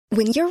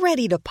When you're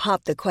ready to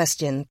pop the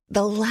question,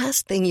 the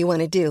last thing you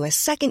want to do is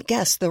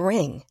second-guess the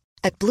ring.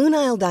 At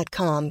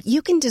BlueNile.com,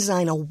 you can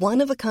design a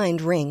one-of-a-kind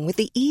ring with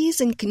the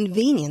ease and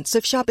convenience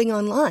of shopping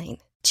online.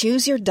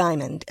 Choose your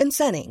diamond and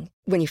setting.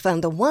 When you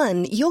find the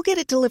one, you'll get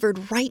it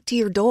delivered right to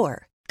your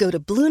door. Go to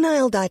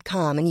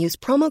BlueNile.com and use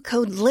promo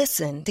code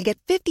LISTEN to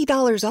get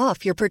 $50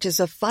 off your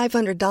purchase of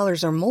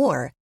 $500 or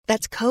more.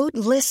 That's code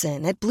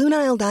LISTEN at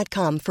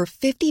BlueNile.com for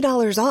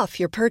 $50 off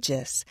your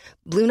purchase.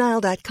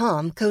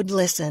 BlueNile.com, code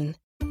LISTEN.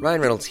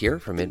 Ryan Reynolds here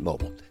from Mint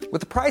Mobile. With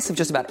the price of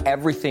just about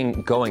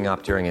everything going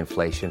up during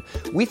inflation,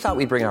 we thought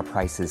we'd bring our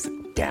prices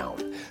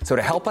down. So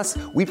to help us,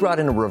 we brought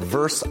in a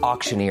reverse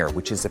auctioneer,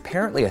 which is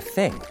apparently a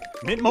thing.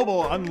 Mint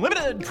Mobile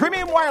Unlimited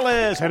Premium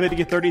Wireless. How to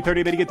get 30,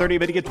 30, bit to get 30,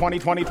 bit to get 20,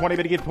 20, 20,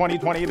 bit to get 20,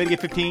 20, bit to get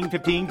 15,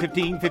 15,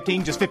 15,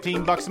 15, just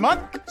 $15 a month?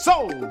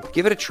 Sold!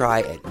 Give it a try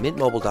at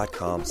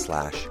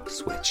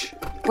mintmobile.com/switch.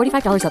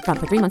 $45 up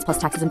front for 3 months plus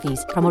taxes and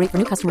fees. Promo rate for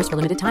new customers for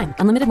limited time.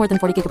 Unlimited more than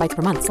 40 gigabytes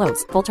per month.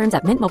 Slows full terms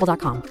at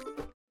mintmobile.com.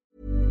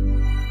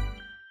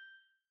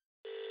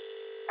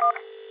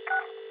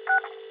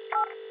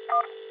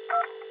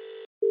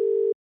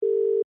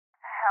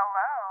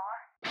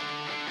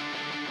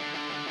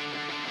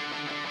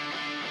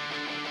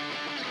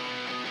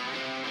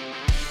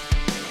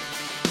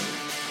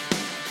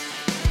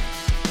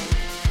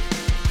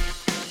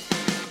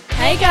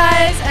 Hey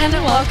guys, and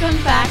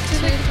welcome back to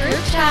the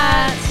group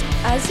chat.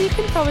 As you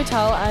can probably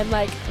tell, I'm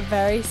like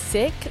very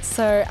sick,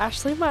 so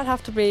Ashley might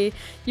have to be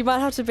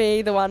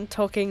the one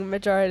talking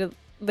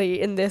majorly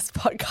in this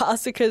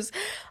podcast because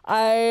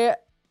I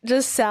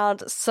just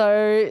sound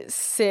so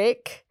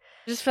sick.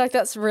 I just feel like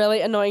that's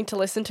really annoying to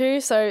listen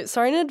to. So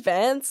sorry in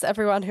advance,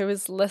 everyone who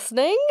is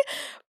listening,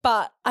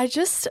 but I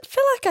just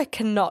feel like I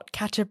cannot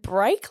catch a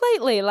break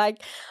lately.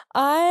 Like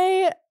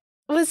I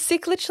was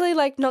sick literally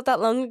like not that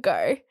long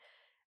ago.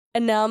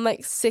 And now I'm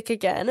like sick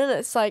again, and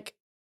it's like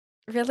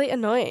really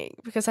annoying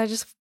because I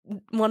just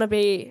want to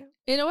be.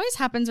 It always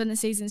happens when the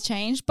seasons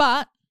change,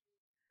 but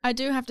I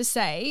do have to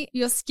say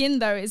your skin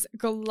though is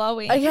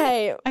glowing.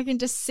 Okay. I can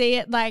just see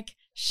it like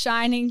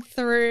shining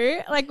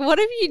through. Like what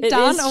have you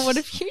done or what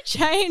have you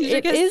changed?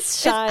 It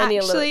is shiny.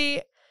 It's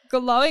actually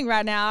glowing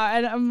right now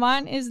and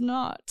mine is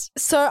not.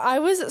 So I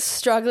was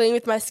struggling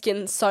with my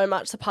skin so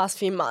much the past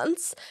few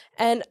months,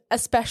 and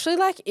especially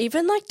like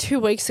even like 2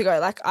 weeks ago,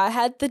 like I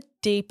had the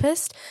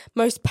deepest,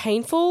 most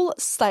painful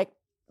like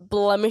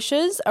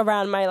blemishes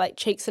around my like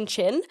cheeks and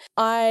chin.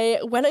 I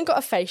went and got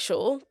a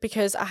facial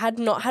because I had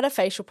not had a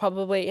facial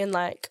probably in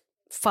like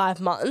 5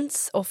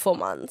 months or 4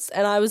 months,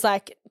 and I was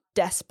like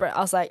desperate. I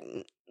was like,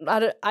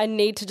 I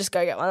need to just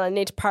go get one. I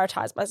need to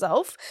prioritize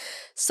myself.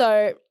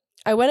 So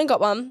I went and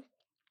got one.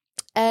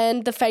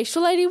 And the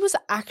facial lady was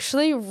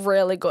actually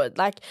really good.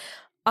 Like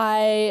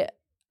I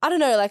don't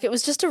know, like it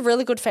was just a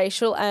really good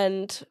facial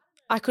and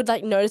I could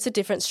like notice a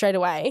difference straight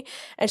away.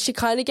 And she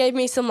kind of gave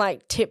me some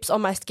like tips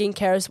on my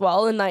skincare as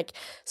well and like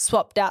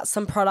swapped out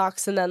some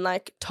products and then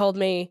like told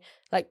me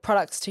like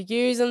products to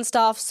use and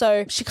stuff.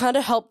 So she kind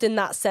of helped in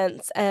that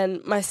sense.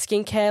 And my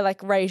skincare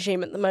like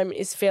regime at the moment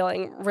is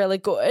feeling really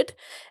good.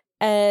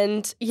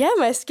 And yeah,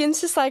 my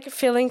skin's just like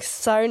feeling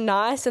so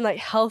nice and like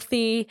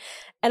healthy.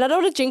 And I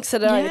don't want to jinx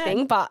it or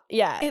anything, but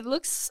yeah. It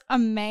looks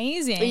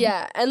amazing.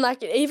 Yeah. And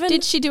like even.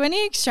 Did she do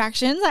any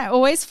extractions? I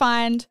always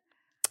find.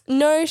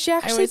 No, she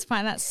actually. I always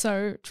find that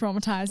so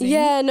traumatizing.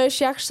 Yeah, no,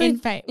 she actually. In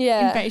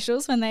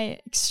facials when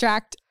they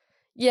extract.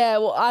 Yeah,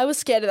 well, I was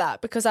scared of that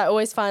because I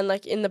always find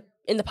like in the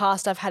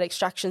past I've had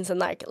extractions and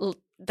like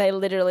they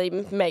literally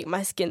make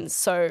my skin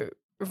so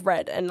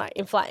red and like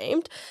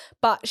inflamed,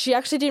 but she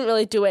actually didn't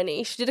really do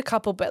any. She did a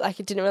couple, but like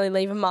it didn't really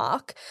leave a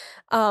mark.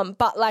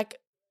 But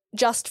like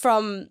just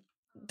from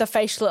the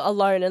facial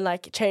alone and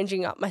like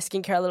changing up my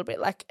skincare a little bit,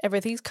 like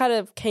everything's kind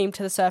of came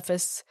to the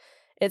surface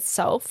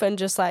itself and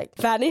just like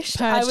vanished,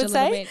 I would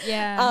say.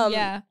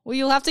 Yeah. Well,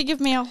 you'll have to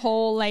give me a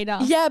haul later.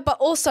 Yeah, but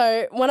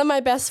also one of my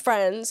best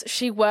friends,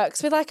 she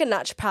works with like a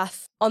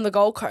naturopath on the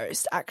Gold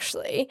Coast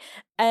actually,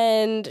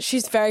 and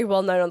she's very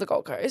well known on the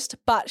Gold Coast,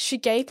 but she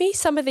gave me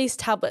some of these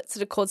tablets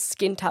that are called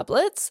skin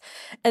tablets,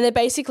 and they're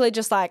basically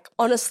just like,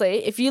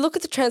 honestly, if you look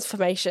at the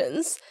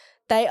transformations,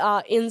 they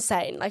are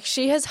insane. Like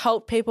she has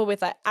helped people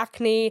with like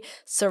acne,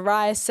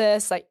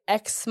 psoriasis, like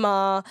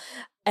eczema,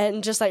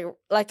 and just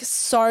like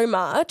so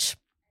much.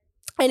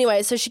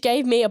 Anyway, so she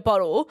gave me a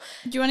bottle.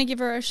 Do you want to give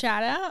her a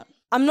shout out?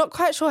 I'm not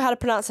quite sure how to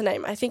pronounce her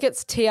name. I think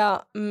it's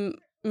Tia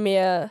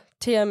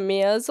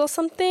Mears or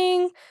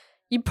something.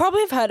 You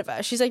probably have heard of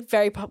her. She's like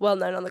very well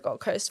known on the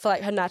Gold Coast for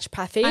like her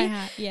naturopathy. I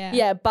have, yeah.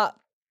 Yeah, but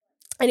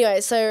anyway,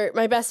 so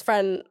my best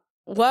friend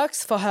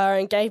works for her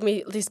and gave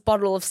me this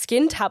bottle of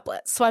skin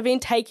tablets. So I've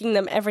been taking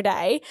them every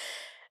day,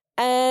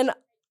 and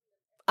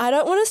I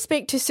don't want to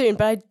speak too soon,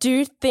 but I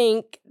do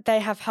think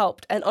they have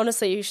helped. And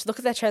honestly, you should look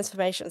at their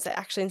transformations. They're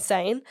actually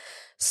insane.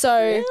 So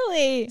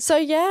really? So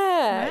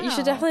yeah, wow. You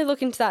should definitely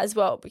look into that as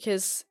well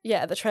because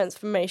yeah, the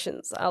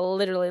transformations are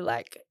literally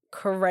like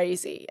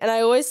crazy. And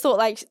I always thought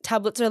like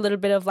tablets are a little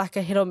bit of like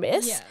a hit or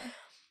miss. Yeah.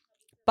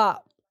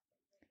 But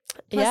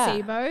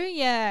Placebo,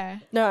 yeah.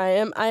 No,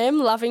 I am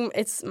loving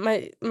it's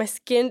my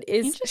skin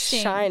is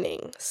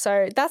shining.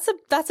 So that's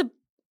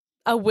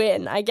a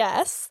win, I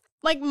guess.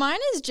 Like mine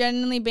is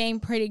generally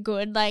being pretty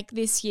good like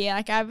this year.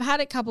 Like I've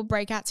had a couple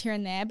breakouts here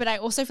and there, but I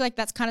also feel like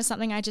that's kind of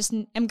something I just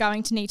am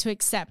going to need to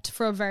accept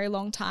for a very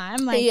long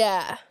time. Like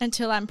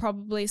until I'm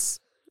probably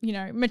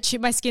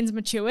my skin's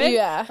matured.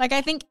 Yeah. Like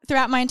I think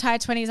throughout my entire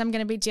 20s I'm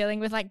going to be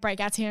dealing with like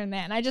breakouts here and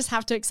there, and I just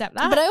have to accept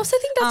that. But I also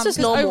think that's just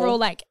normal. Overall,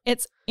 like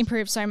it's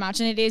improved so much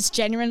and it is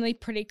genuinely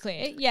pretty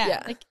clear.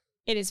 Yeah. Like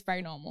it is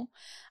very normal.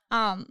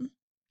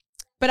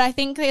 But I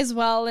think as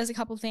well, there's a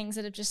couple of things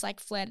that have just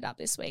like flared up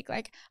this week.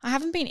 Like I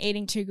haven't been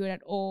eating too good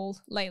at all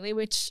lately,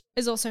 which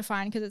is also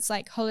fine because it's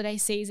like holiday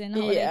season,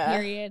 holiday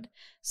period.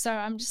 So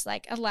I'm just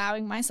like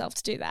allowing myself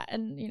to do that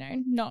and,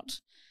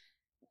 not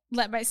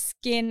let my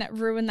skin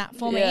ruin that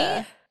for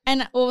me.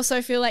 And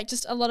also feel like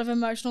just a lot of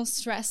emotional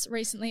stress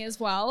recently as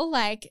well.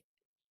 Like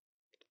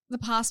the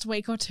past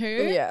week or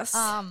two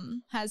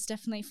has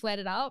definitely flared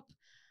it up.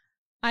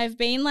 I've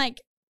been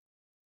like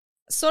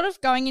sort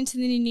of going into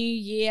the new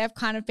year, I've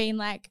kind of been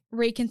like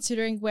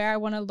reconsidering where I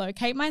want to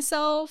locate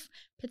myself.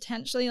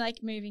 Potentially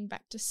like moving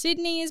back to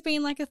Sydney has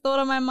been like a thought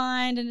on my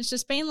mind, and it's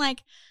just been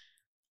like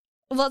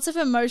lots of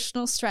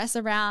emotional stress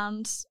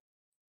around,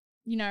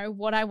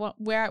 what I want,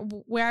 where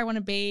I want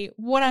to be,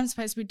 what I'm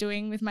supposed to be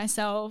doing with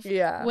myself,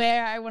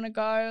 where I want to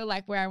go,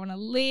 like where I want to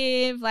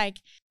live. Like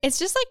it's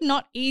just like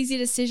not easy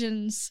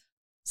decisions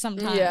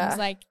sometimes,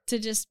 like to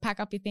just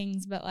pack up your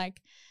things, but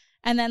like,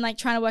 and then like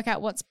trying to work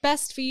out what's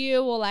best for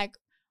you or like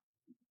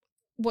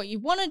what you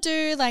want to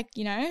do. Like,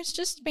 it's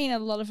just been a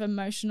lot of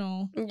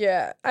emotional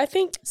I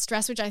think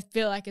stress, which I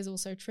feel like has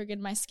also triggered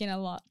my skin a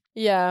lot.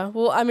 Yeah.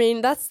 Well, I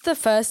mean, that's the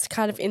first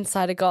kind of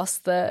insider goss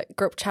the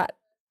group chat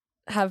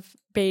have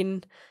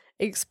been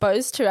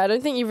exposed to. I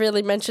don't think you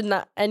really mentioned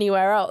that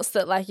anywhere else,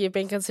 that like you've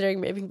been considering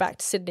moving back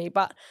to Sydney,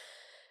 but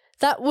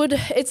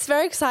it's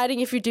very exciting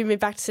if you do move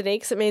back to Sydney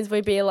because it means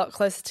we'd be a lot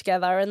closer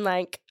together and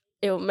like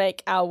it'll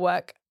make our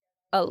work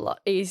a lot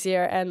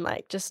easier and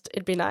like just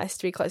it'd be nice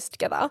to be close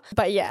together.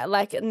 But yeah,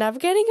 like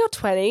navigating your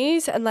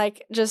 20s and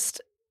like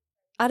just,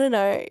 I don't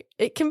know,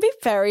 it can be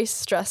very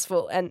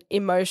stressful and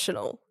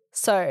emotional.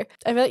 So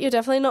I feel like you're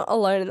definitely not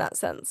alone in that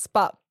sense.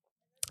 But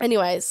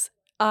anyways,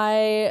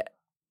 I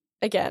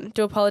again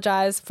do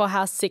apologize for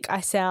how sick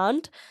I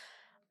sound.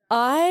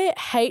 I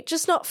hate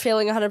just not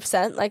feeling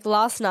 100%. Like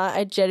last night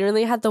I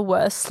genuinely had the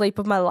worst sleep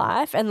of my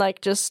life and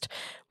like just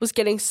was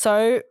getting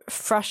so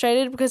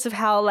frustrated because of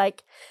how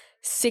like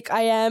sick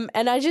I am.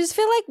 And I just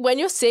feel like when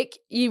you're sick,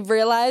 you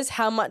realize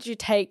how much you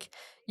take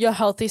your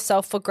healthy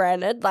self for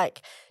granted.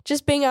 Like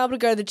just being able to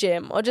go to the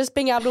gym or just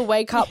being able to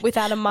wake up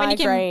without a migraine. When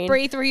you can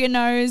breathe through your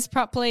nose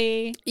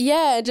properly.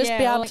 Yeah, just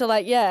be able to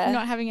like,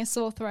 not having a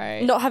sore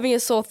throat. Not having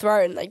a sore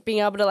throat and like being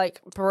able to like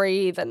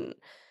breathe and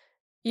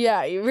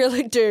yeah, you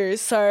really do.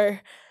 So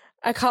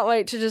I can't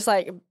wait to just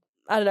like,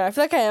 I don't know, I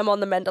feel like I am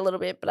on the mend a little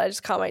bit, but I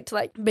just can't wait to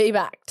like be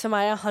back to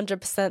my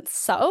 100%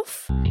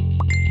 self.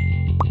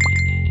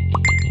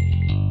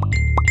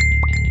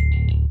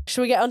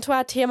 Should we get onto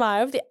our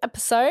TMI of the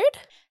episode?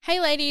 Hey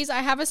ladies, I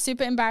have a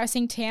super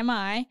embarrassing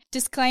TMI.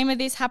 Disclaimer,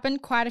 this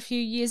happened quite a few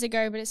years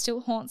ago, but it still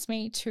haunts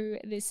me to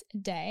this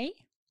day.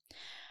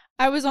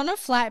 I was on a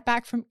flight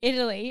back from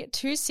Italy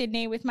to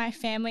Sydney with my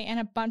family and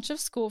a bunch of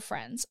school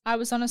friends. I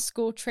was on a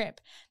school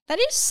trip. That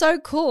is so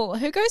cool.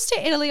 Who goes to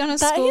Italy on a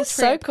school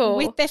trip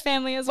with their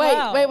family as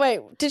well? Wait.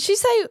 Did she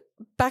say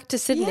back to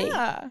Sydney?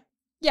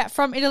 Yeah,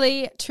 from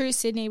Italy to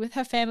Sydney with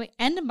her family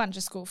and a bunch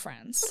of school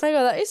friends. Oh my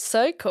God, that is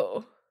so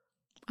cool.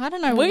 I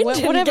don't know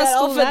whatever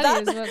school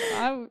that is, but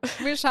I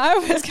wish I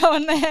was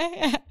going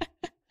there.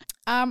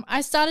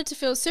 I started to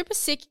feel super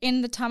sick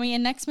in the tummy,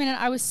 and next minute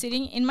I was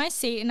sitting in my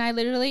seat and I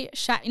literally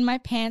shat in my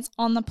pants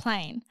on the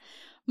plane.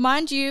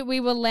 Mind you, we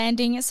were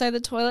landing, so the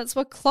toilets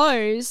were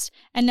closed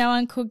and no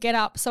one could get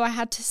up, so I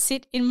had to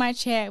sit in my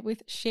chair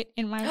with shit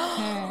in my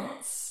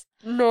pants.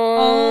 No.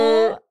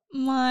 Oh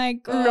my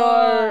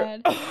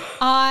God.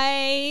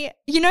 No.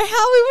 You know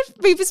how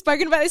we've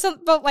spoken about this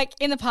but like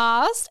in the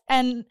past,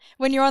 and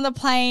when you're on the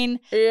plane,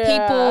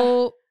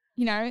 people,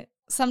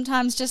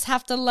 sometimes just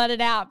have to let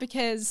it out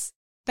because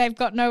they've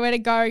got nowhere to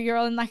go. You're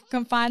all in like a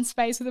confined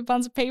space with a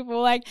bunch of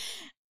people. Like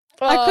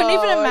I couldn't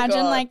even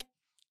imagine like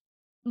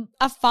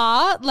a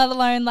fart, let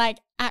alone like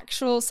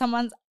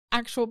someone's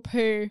actual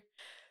poo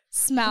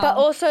smell. But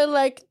also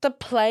like the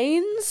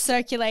planes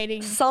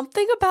circulating.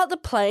 Something about the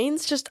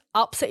planes just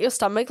upset your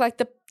stomach, like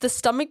the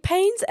stomach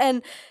pains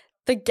and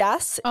the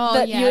gas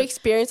you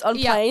experience on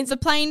planes. The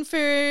plane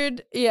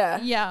food. Yeah.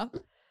 Yeah.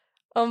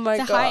 Oh my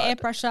God. The high air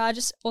pressure.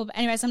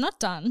 Anyways, I'm not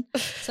done.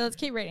 So let's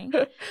keep reading.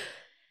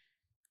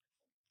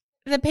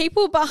 The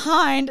people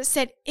behind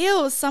said,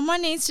 ew,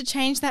 someone needs to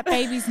change that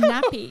baby's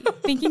nappy,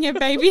 thinking a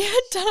baby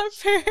had done a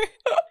poo.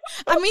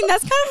 I mean,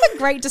 that's kind of a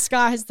great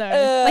disguise though.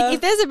 Like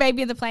if there's a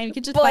baby in the plane, you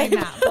could just blame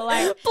that. But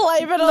like,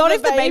 blame it on not the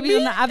if the baby's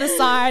on the other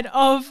side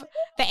of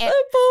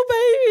poor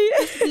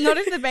baby. Not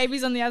if the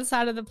baby's on the other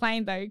side of the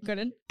plane, though.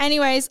 Couldn't.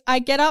 Anyways, I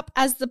get up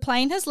as the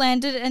plane has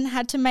landed and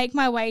had to make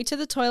my way to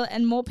the toilet,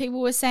 and more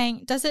people were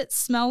saying, "Does it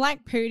smell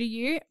like poo to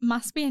you?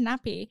 Must be a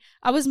nappy."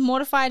 I was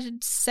mortified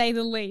to say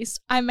the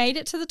least. I made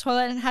it to the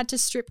toilet and had to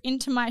strip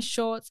into my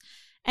shorts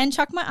and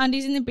chuck my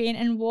undies in the bin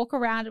and walk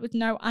around with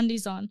no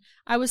undies on.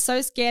 I was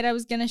so scared I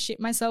was going to shit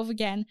myself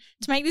again.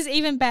 To make this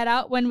even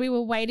better, when we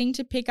were waiting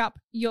to pick up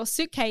your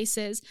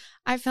suitcases,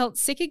 I felt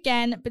sick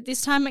again, but this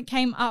time it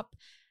came up,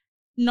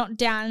 not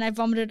down, and I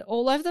vomited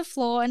all over the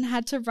floor and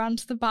had to run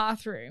to the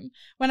bathroom.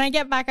 When I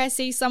get back, I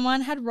see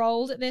someone had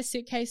rolled their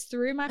suitcase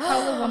through my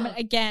puddle of vomit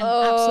again.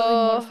 Absolutely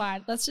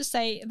mortified. Let's just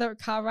say the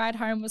car ride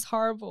home was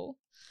horrible.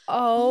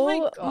 Oh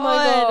my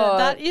God.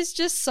 That is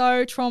just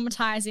so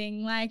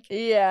traumatizing. Like,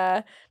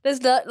 yeah,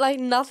 there's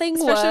nothing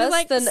especially worse with,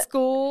 like, than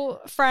school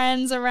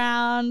friends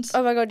around.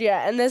 Oh my God,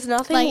 yeah, and there's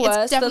nothing Like, worse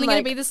it's definitely than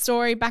going to be the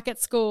story back at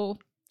school.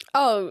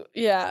 Oh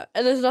yeah,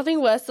 and there's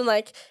nothing worse than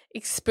like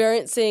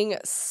experiencing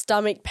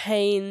stomach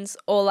pains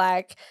or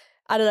like,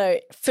 I don't know,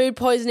 food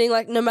poisoning,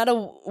 like no matter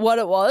what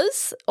it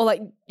was, or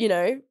like, you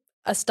know,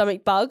 a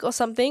stomach bug or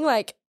something,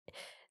 like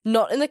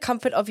not in the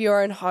comfort of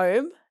your own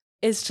home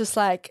is just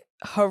like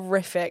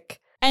horrific.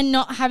 And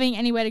not having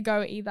anywhere to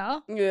go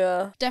either.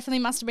 Yeah. Definitely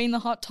must have been the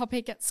hot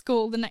topic at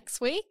school the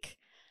next week.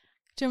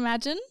 Do you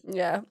imagine?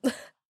 Yeah.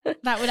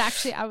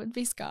 I would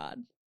be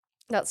scarred.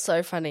 That's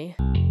so funny.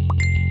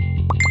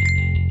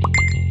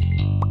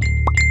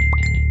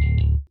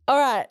 All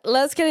right,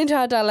 let's get into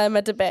our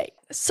dilemma debate.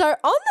 So on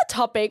the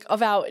topic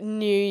of our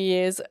New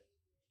Year's,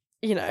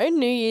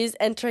 New Year's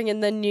entering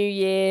in the new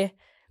year,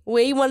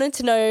 we wanted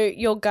to know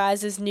your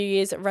guys' New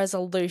Year's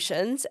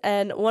resolutions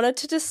and wanted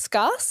to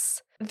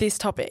discuss this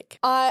topic.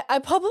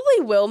 I probably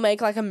will make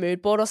like a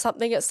mood board or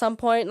something at some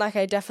point. Like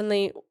I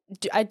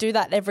do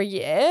that every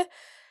year,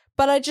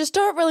 but I just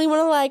don't really want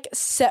to like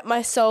set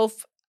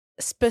myself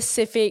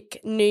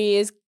specific New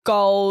Year's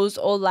goals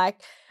or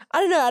like, I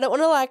don't know, I don't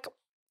want to like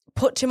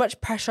put too much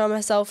pressure on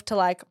myself to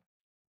like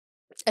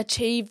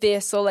achieve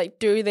this or like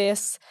do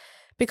this,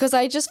 because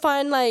I just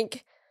find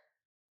like,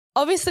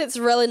 obviously it's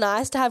really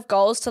nice to have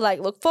goals to like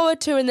look forward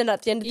to, and then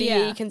at the end of the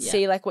year you can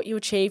see like what you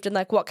achieved and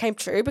like what came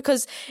true.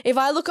 Because if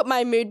I look at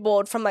my mood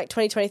board from like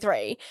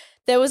 2023,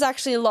 there was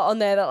actually a lot on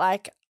there that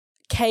like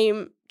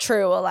came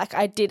true or like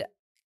I did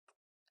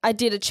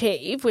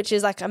achieve, which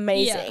is like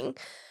amazing.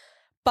 Yeah.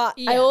 But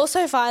I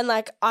also find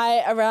like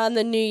around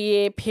the New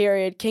Year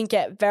period can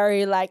get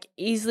very like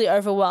easily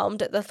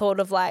overwhelmed at the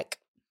thought of like,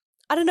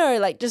 I don't know,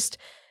 like just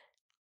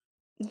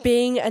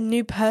being a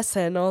new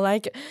person or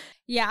like.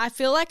 Yeah, I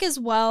feel like as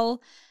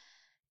well,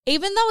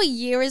 even though a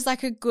year is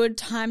like a good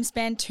time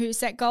span to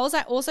set goals,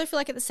 I also feel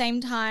like at the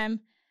same time,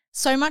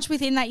 so much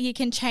within that year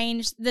can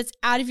change that's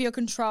out of your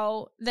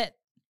control that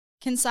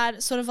can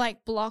sort of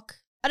like block,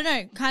 I don't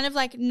know, kind of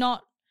like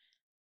not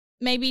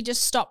maybe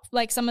just stop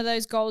like some of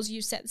those goals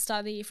you set at the start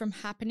of the year from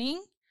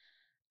happening.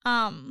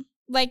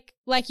 Like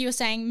you were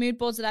saying, mood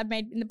boards that I've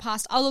made in the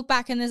past, I'll look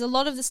back and there's a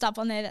lot of the stuff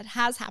on there that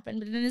has happened,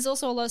 but then there's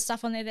also a lot of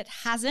stuff on there that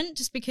hasn't,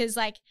 just because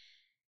like,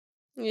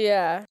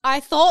 yeah, I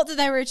thought that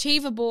they were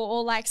achievable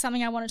or like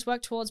something I wanted to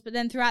work towards, but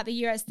then throughout the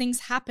year as things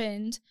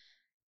happened,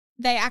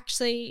 they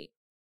actually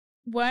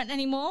weren't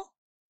anymore,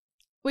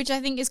 which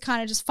I think is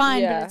kind of just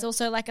fine, but it's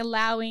also like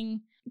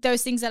allowing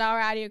those things that are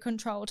out of your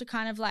control to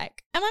kind of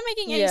like, am I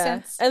making any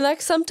sense? And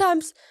like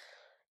sometimes,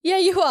 yeah,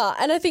 you are.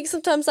 And I think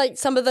sometimes like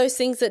some of those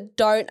things that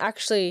don't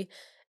actually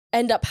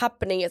end up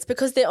happening, it's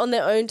because they're on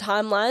their own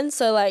timeline.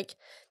 So like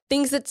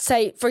things that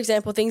say, for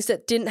example, things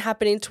that didn't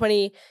happen in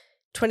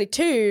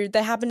 2022,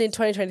 they happened in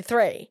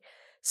 2023.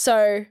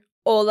 So,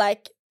 or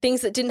like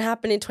things that didn't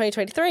happen in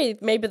 2023,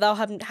 maybe they'll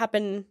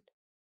happen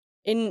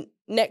in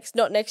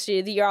not next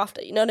year, the year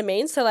after, you know what I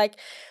mean? So like,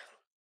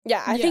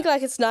 yeah, I think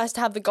like it's nice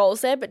to have the goals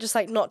there, but just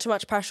like not too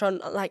much pressure on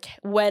like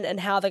when and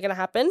how they're going to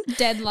happen.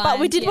 Deadline. But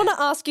we did want to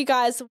ask you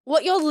guys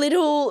what your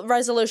little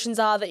resolutions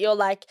are that you're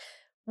like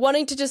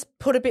wanting to just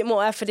put a bit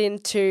more effort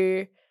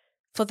into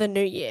for the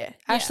new year.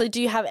 Ashley, do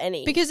you have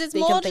any? Because it's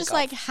more just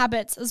like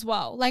habits as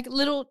well, like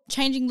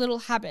changing little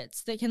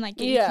habits that can like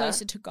get you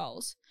closer to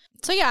goals.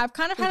 So yeah, I've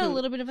kind of had a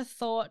little bit of a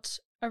thought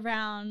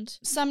around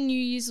some New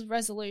Year's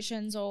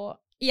resolutions, or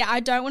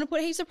I don't want to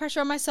put heaps of pressure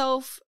on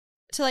myself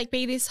to like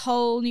be this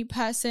whole new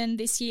person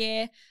this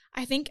year.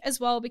 I think as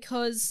well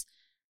because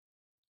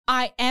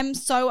I am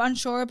so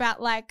unsure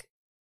about like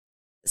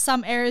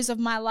some areas of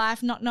my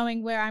life, not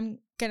knowing where I'm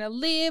going to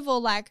live or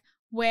like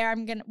where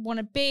I'm going to want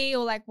to be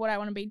or like what I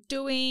want to be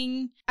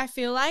doing. I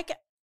feel like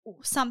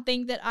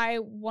something that I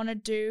want to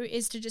do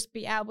is to just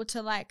be able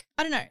to like,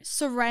 I don't know,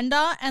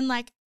 surrender and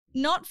like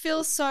not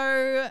feel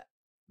so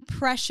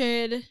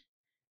pressured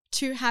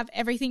to have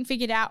everything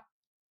figured out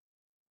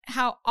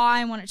how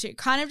I want it to.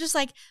 Kind of just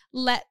like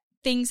let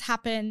things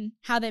happen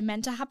how they're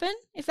meant to happen,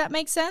 if that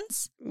makes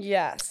sense.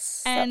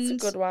 Yes, and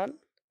that's a good one.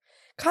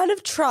 Kind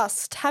of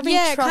trust, having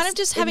trust. Yeah, kind of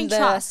just having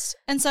trust.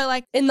 And so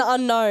like in the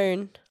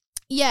unknown.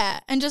 Yeah,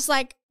 and just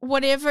like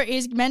whatever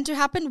is meant to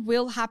happen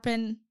will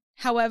happen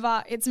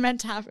however it's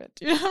meant to happen.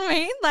 Do you know what I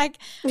mean? Like,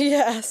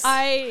 yes.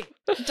 I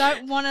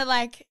don't want to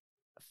like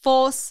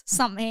force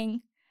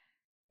something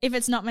if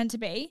it's not meant to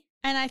be.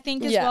 And I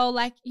think as well,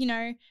 like, you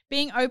know,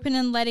 being open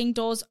and letting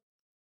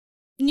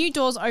new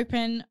doors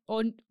open,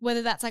 or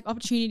whether that's like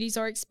opportunities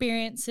or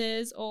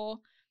experiences or,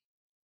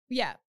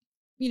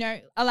 you know,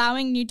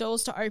 allowing new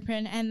doors to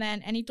open, and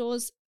then any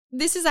doors.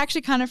 This is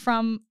actually kind of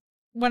from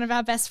one of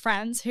our best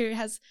friends who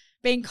has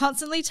been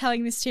constantly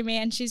telling this to me,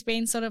 and she's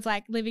been sort of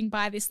like living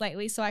by this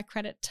lately. So I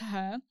credit to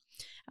her,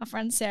 our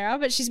friend Sarah,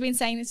 but she's been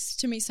saying this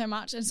to me so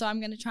much. And so I'm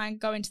going to try and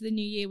go into the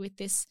new year with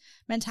this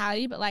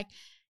mentality. But like,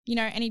 you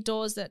know, any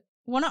doors that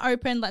want to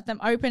open, let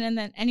them open. And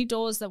then any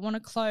doors that want to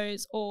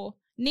close or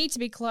need to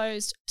be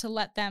closed, to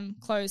let them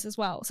close as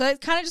well. So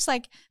it's kind of just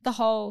like the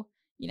whole,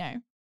 you know,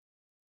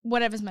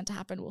 whatever's meant to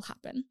happen will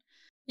happen.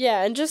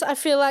 Yeah, and just I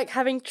feel like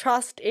having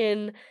trust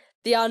in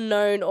the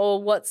unknown,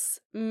 or what's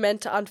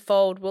meant to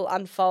unfold will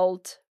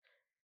unfold,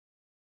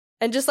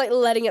 and just like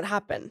letting it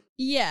happen.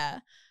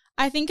 Yeah.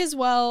 I think as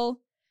well,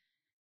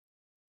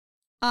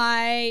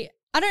 I'm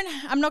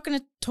not going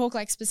to talk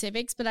like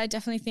specifics, but I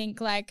definitely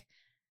think like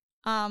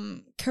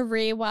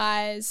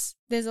career-wise,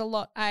 there's a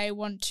lot I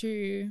want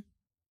to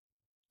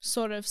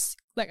sort of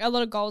like, a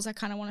lot of goals I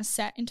kind of want to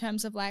set in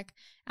terms of like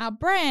our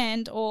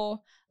brand or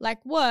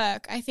like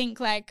work. I think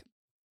like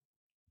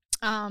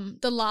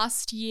the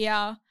last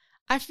year,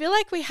 I feel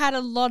like we had a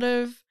lot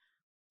of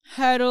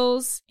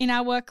hurdles in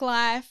our work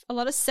life, a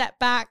lot of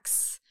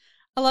setbacks,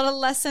 a lot of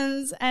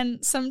lessons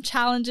and some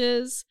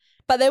challenges.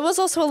 But there was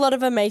also a lot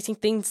of amazing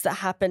things that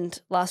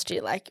happened last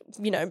year, like,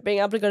 you know, being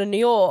able to go to New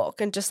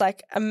York and just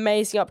like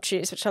amazing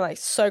opportunities, which I'm like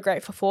so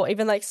grateful for,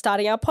 even like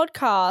starting our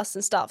podcast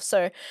and stuff.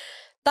 So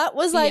that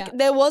was like,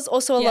 there was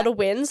also a lot of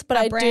wins, but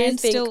our I brand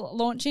do think still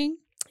launching.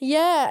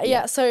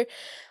 Yeah. So,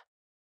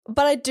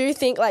 but I do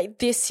think like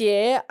this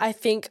year, I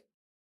think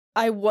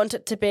I want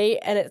it to be,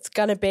 and it's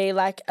going to be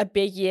like a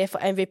big year for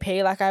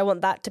MVP. Like I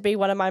want that to be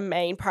one of my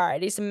main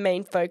priorities and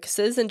main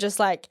focuses. And just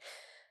like,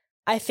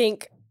 I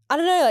think, I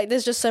don't know, like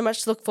there's just so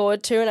much to look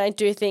forward to. And I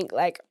do think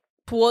like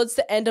towards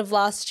the end of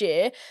last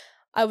year,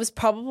 I was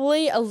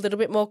probably a little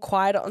bit more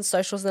quieter on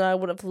socials than I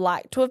would have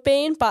liked to have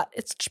been. But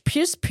it's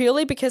just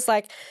purely because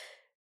like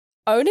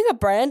owning a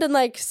brand and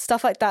like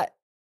stuff like that,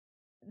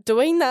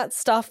 doing that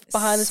stuff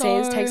behind the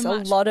scenes takes a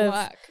lot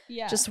of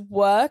just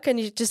work, and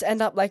you just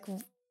end up like,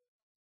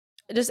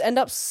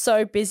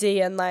 so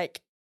busy, and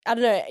like, I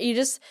don't know,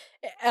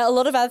 a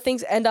lot of other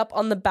things end up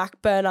on the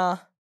back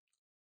burner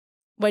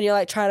when you're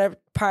like trying to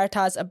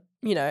prioritize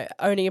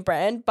owning a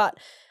brand. But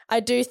I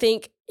do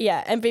think,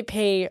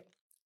 MVP,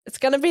 it's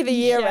going to be the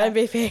year of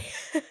MVP.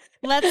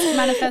 Let's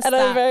manifest and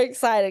that. I'm very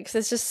excited because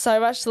there's just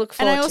so much to look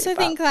forward to. And I also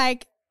think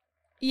like,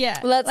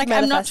 let's like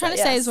I'm not trying to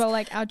say as well,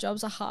 like our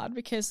jobs are hard,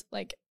 because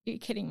like, are you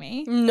kidding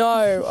me?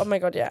 No. Oh my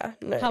God. Yeah.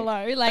 No.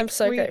 Hello. Like, I'm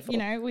so grateful. You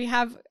know, we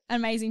have an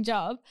amazing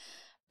job,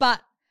 but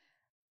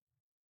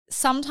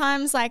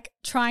sometimes like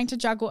trying to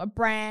juggle a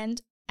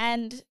brand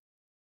and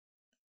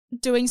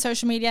doing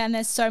social media, and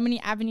there's so many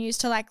avenues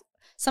to like,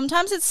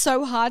 sometimes it's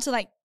so hard to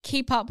like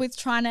keep up with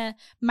trying to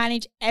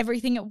manage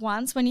everything at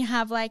once when you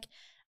have like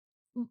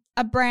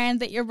a brand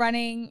that you're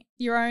running,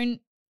 your own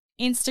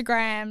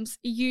Instagrams,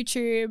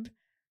 YouTube,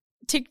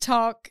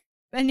 TikTok,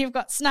 then you've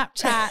got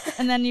Snapchat,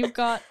 and then you've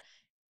got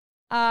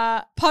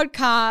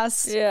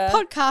podcasts,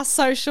 podcast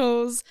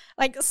socials,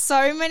 like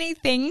so many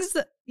things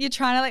that you're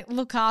trying to like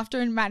look after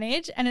and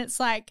manage. And it's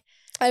like,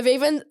 I've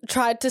even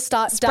tried to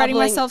start spreading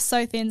myself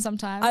so thin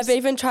sometimes. I've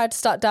even tried to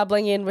start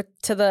dabbling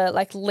to the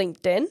like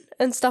LinkedIn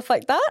and stuff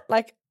like that,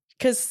 like,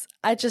 because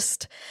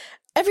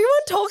everyone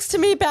talks to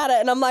me about it,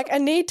 and I'm like, I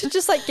need to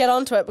just like get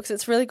onto it because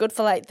it's really good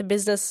for like the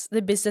business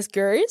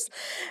gurus.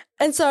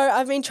 And so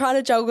I've been trying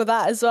to juggle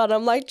that as well. And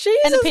I'm like, Jesus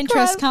And the Pinterest,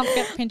 Christ. can't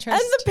forget Pinterest.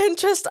 And the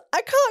Pinterest,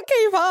 I can't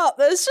keep up.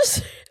 There's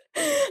just,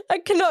 I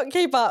cannot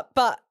keep up.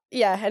 But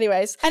yeah,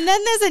 anyways. And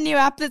then there's a new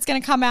app that's going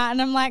to come out,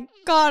 and I'm like,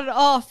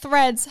 God,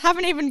 Threads.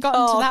 Haven't even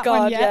gotten to that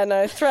one yet. Yeah,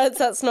 no, Threads,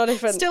 that's not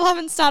even. Still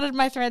haven't started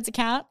my Threads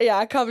account. Yeah,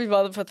 I can't be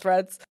bothered for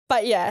Threads.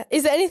 But yeah,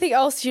 is there anything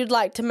else you'd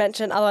like to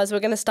mention? Otherwise, we're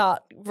going to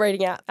start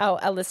reading out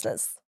our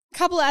listeners.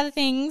 Couple of other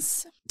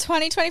things.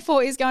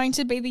 2024 is going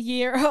to be the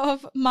year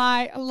of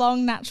my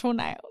long natural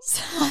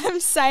nails. I'm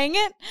saying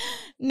it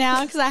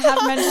now because I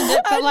have mentioned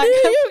it, but I knew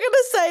you were going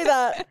to say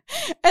that.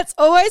 It's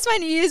always my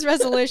New Year's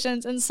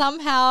resolutions, and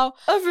somehow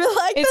I feel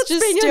like it's that's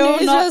just been still your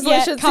New Year's not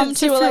resolution yet come since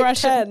to you were like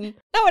fruition. 10.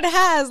 No, it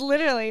has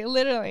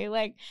literally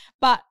like.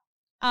 But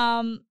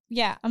I'm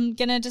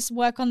gonna just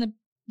work on the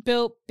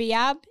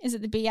BAB. Is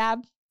it the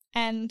BAB?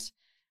 And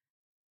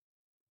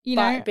you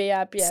know,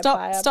 BAB,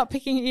 yeah, stop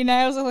picking at your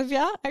nails,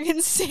 Olivia. I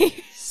can see you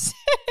sitting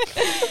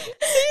there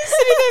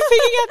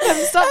picking at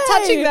them. Stop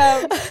touching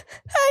them.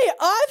 Hey,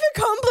 I've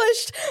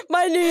accomplished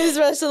my New Year's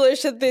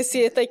resolution this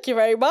year, thank you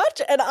very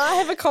much. And I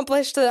have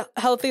accomplished a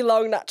healthy,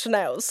 long, natural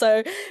nails.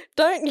 So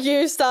don't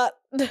you start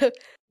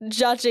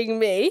judging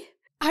me.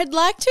 I'd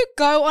like to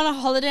go on a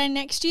holiday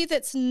next year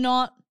that's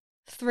not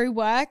through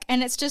work,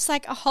 and it's just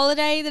like a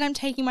holiday that I'm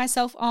taking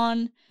myself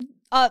on.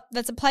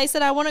 That's a place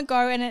that I want to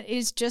go, and it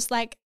is just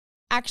like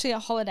actually a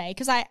holiday,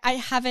 because I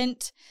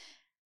haven't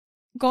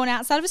gone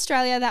outside of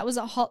Australia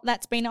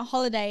that's been a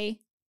holiday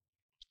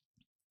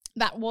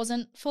that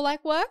wasn't for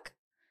like work,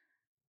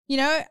 you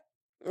know?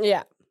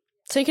 Yeah.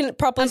 So you can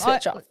properly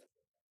switch off.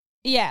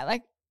 Yeah,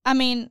 like, I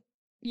mean,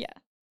 yeah.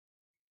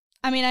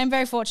 I mean, I'm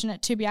very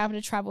fortunate to be able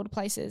to travel to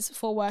places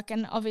for work,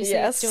 and obviously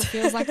it still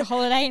feels like a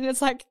holiday and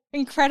it's like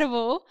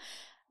incredible.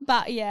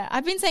 But yeah,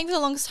 I've been saying for the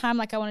longest time,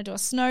 like I want to do a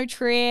snow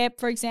trip,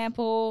 for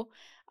example.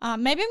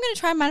 Maybe I'm going to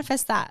try and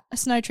manifest that, a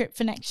snow trip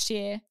for next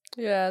year.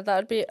 Yeah, that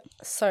would be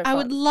so fun. I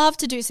would love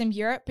to do some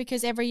Europe,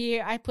 because every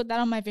year I put that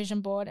on my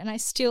vision board and I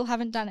still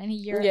haven't done any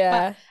Europe.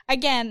 Yeah. But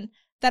again,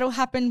 that'll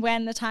happen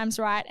when the time's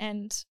right,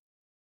 and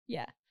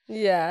yeah.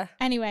 Yeah.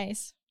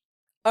 Anyways.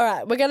 All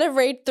right, we're going to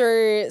read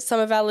through some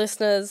of our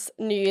listeners'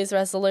 New Year's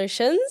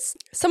resolutions.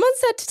 Someone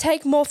said to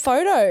take more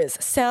photos.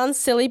 Sounds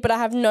silly, but I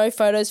have no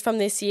photos from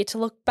this year to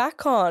look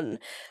back on.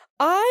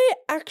 I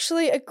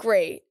actually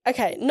agree.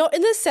 Okay, not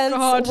in the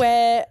sense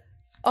where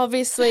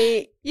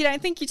obviously you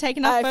don't think you take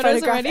enough I photos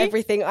photograph already?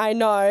 everything. I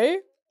know.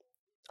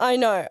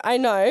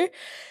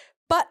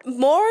 But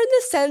more in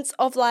the sense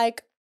of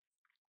like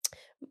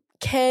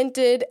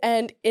candid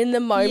and in the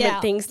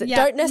moment things that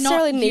don't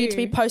necessarily need to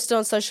be posted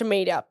on social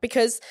media.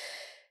 Because,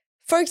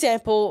 for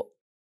example,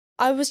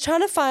 I was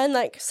trying to find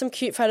like some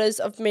cute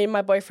photos of me and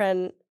my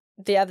boyfriend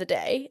the other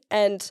day,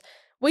 and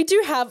we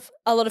do have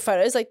a lot of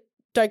photos, like,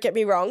 don't get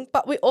me wrong,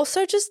 but we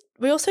also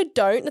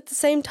don't at the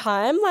same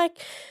time. Like,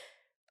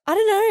 I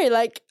don't know,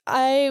 like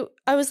I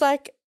was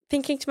like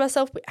thinking to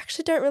myself, we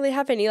actually don't really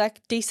have any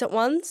like decent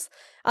ones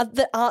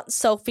that aren't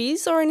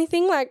selfies or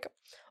anything, like,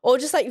 or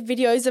just like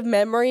videos of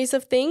memories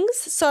of things.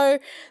 So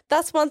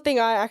that's one thing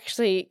I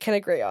actually can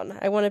agree on.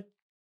 I want to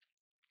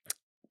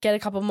get a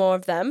couple more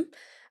of them.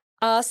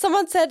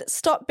 Someone said,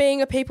 stop being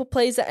a people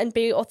pleaser and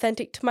be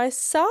authentic to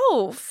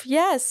myself.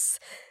 Yes.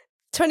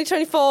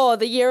 2024,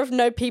 the year of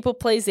no people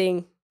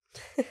pleasing.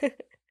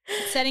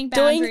 Setting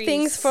boundaries. Doing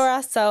things for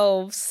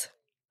ourselves.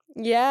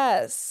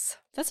 Yes.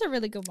 That's a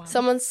really good one.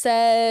 Someone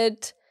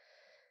said,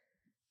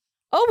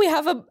 oh, we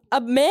have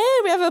a man,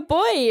 we have a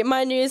boy.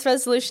 My New Year's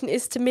resolution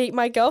is to meet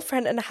my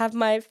girlfriend and have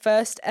my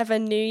first ever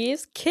New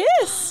Year's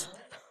kiss.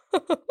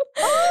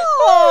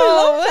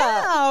 Oh,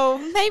 wow.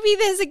 Maybe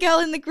there's a girl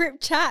in the group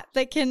chat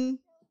that can,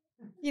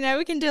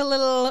 we can do a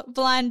little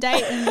blind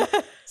date and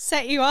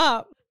set you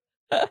up.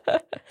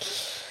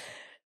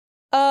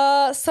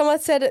 Someone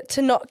said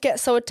to not get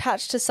so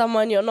attached to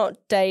someone you're not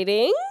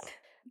dating.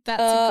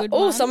 That's a good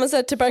one. Oh, someone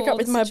said to break up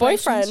with my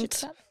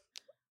boyfriend.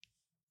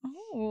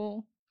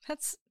 Oh,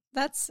 that's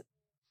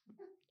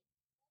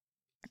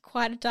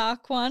quite a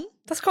dark one.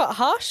 That's quite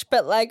harsh,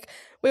 but like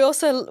we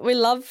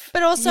love,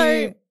 but also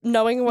you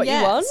knowing what you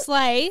want.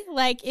 Slay.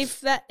 Like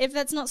if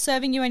that's not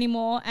serving you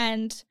anymore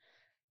and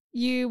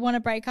you want to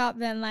break up,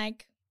 then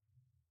like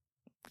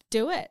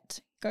do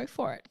it. Go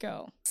for it,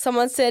 girl.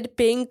 Someone said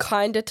being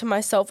kinder to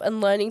myself and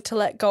learning to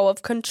let go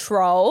of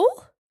control.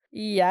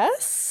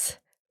 Yes.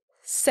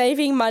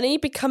 Saving money,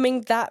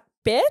 becoming that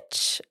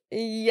bitch.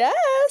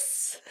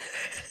 Yes.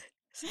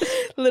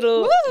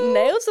 Little Woo!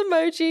 nails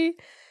emoji.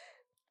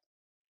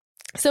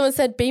 Someone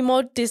said be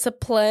more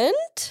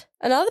disciplined.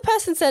 Another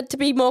person said to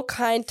be more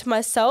kind to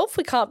myself.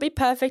 We can't be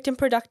perfect and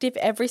productive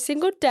every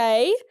single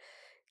day.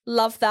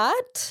 Love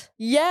that.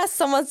 Yes,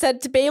 someone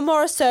said to be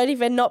more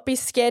assertive and not be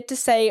scared to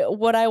say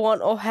what I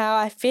want or how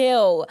I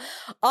feel.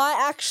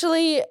 I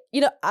actually,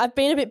 I've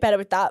been a bit better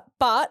with that.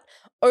 But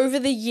over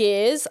the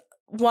years,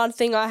 one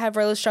thing I have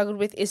really struggled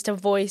with is to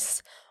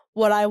voice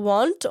what I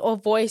want or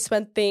voice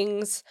when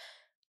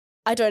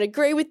I don't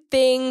agree with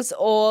things,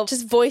 or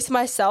just voice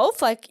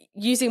myself, like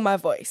using my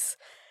voice.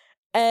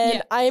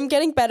 And I am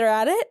getting better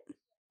at it.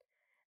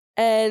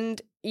 And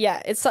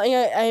yeah, it's something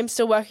I am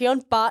still working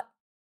on, but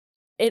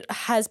it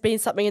has been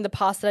something in the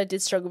past that I did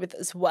struggle with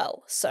as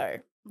well. So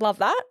love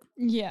that.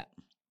 Yeah.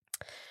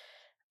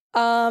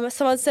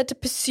 Someone said to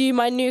pursue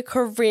my new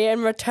career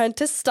and return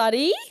to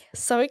study.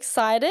 So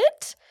excited.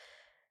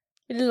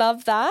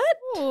 Love that.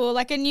 Ooh,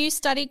 like a new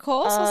study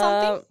course or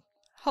something?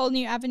 Whole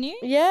new avenue?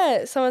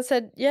 Yeah. Someone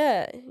said,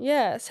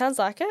 yeah, sounds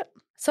like it.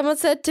 Someone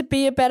said to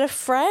be a better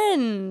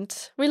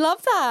friend. We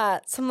love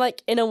that. Some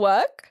like inner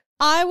work.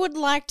 I would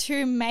like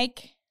to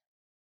make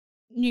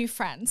new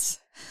friends.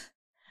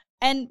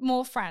 And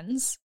more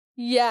friends.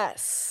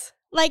 Yes.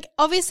 Like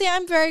obviously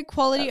I'm very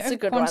quality over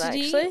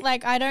quantity. One, actually.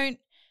 Like I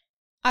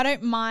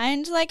don't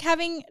mind like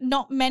having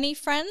not many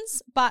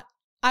friends, but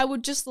I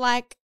would just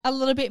like a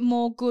little bit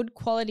more good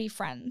quality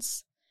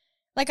friends.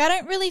 Like I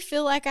don't really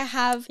feel like I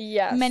have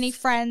many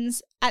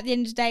friends at the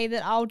end of the day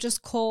that I'll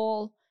just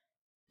call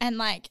and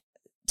like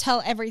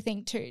tell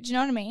everything to. Do you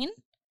know what I mean?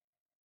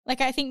 Like,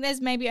 I think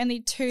there's maybe only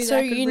two that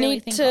I could really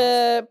think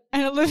of.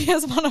 And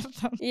Olivia's one of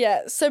them.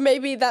 Yeah, so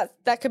maybe that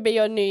could be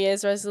your New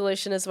Year's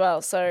resolution as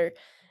well. So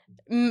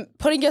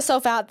putting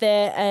yourself out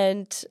there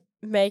and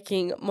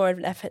making more of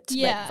an effort to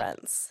make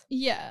friends.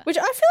 Yeah. Which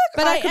I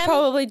feel like I could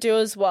probably do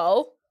as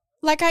well.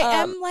 Like, I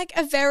am like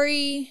a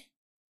very,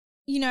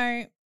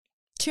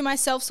 to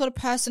myself sort of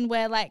person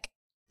where like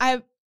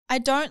I I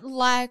don't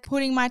like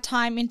putting my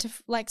time into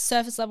like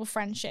surface level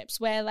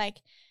friendships where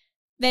like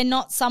they're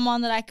not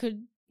someone that I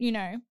could, you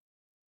know,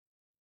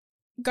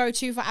 go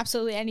to for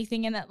absolutely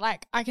anything and that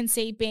like I can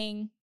see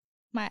being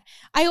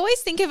I always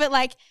think of it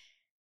like,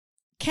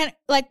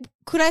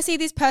 could I see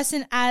this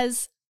person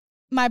as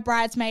my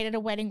bridesmaid at a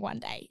wedding one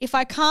day? If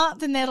I can't,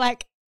 then they're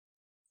like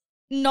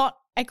not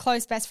a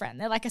close best friend.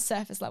 They're like a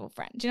surface level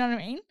friend. Do you know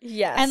what I mean?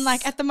 Yes. And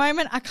like at the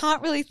moment, I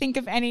can't really think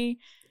of any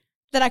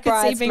that I could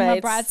see being my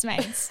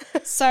bridesmaids.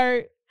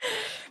 So,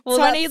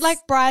 I need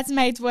like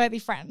bridesmaids worthy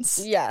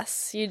friends.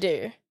 Yes, you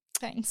do.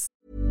 Thanks.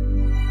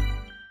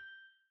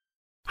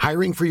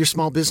 Hiring for your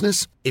small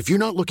business? If you're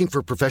not looking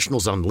for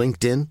professionals on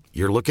LinkedIn,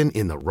 you're looking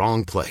in the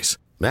wrong place.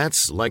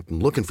 That's like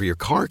looking for your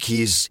car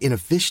keys in a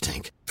fish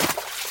tank.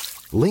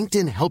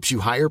 LinkedIn helps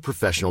you hire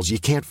professionals you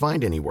can't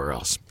find anywhere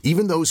else,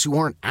 even those who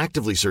aren't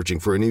actively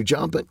searching for a new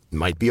job but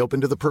might be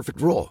open to the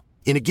perfect role.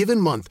 In a given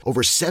month,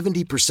 over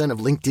 70% of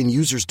LinkedIn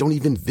users don't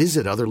even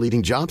visit other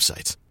leading job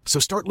sites. So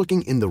start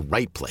looking in the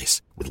right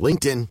place. With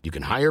LinkedIn, you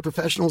can hire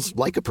professionals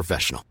like a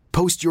professional.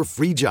 Post your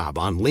free job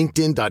on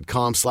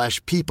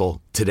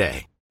linkedin.com/people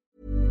today.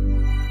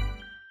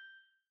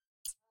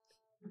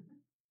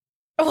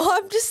 Well,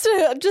 I'm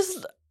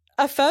just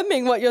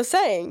affirming what you're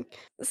saying.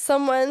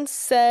 Someone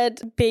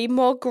said, be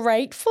more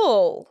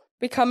grateful.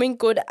 Becoming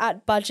good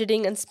at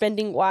budgeting and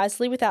spending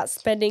wisely without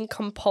spending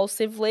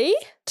compulsively.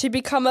 To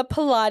become a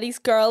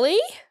Pilates girly.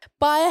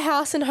 Buy a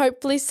house and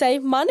hopefully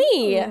save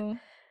money.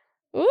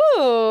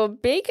 Ooh,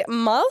 big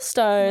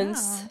milestones.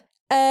 Wow.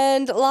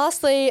 And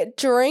lastly,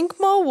 drink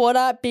more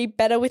water, be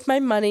better with my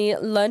money,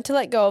 learn to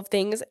let go of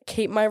things,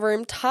 keep my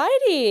room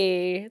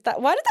tidy.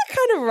 Why did that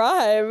kind of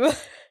rhyme?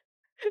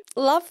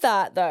 Love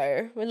that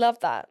though. We love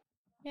that.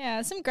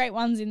 Yeah, some great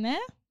ones in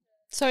there.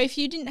 So if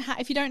you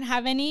don't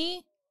have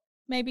any,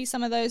 maybe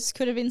some of those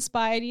could have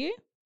inspired you.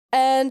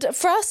 And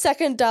for our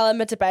second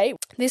dilemma debate,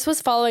 this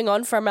was following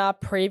on from our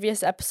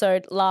previous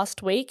episode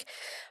last week,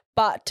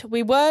 but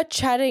we were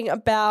chatting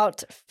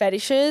about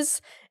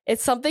fetishes.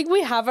 It's something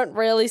we haven't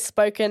really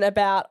spoken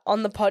about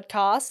on the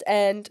podcast,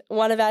 and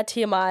one of our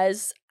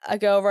TMIs, a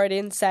girl wrote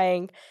in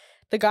saying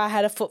the guy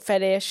had a foot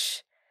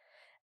fetish,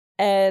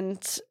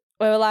 and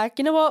we were like,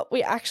 you know what,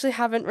 we actually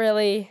haven't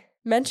really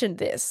mentioned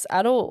this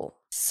at all.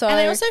 So, and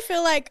I also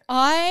feel like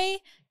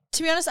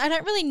to be honest, I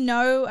don't really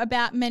know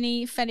about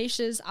many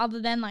fetishes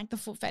other than like the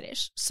foot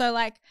fetish. So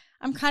like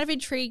I'm kind of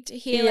intrigued to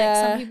hear like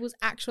some people's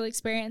actual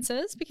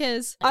experiences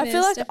because I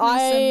feel like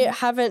I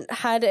haven't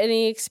had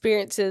any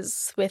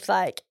experiences with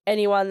like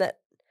anyone that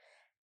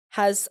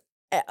has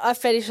a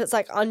fetish that's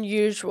like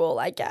unusual,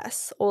 I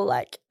guess. Or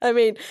like, I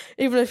mean,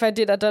 even if I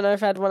did, I don't know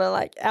if I'd want to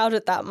like out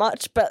it that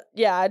much. But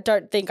yeah, I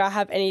don't think I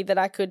have any that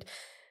I could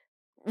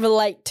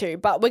relate to.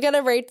 But we're going to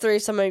read through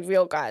some of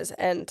your guys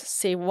and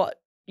see what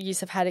you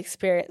have had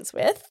experience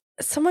with.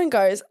 Someone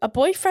goes, a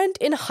boyfriend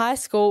in high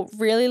school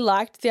really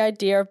liked the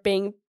idea of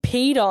being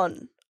peed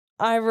on.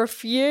 I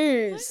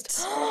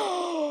refused.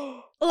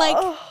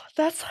 Like,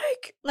 that's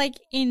like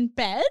in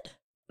bed?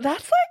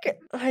 That's like,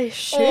 I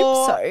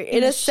assume so.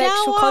 In a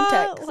sexual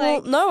context.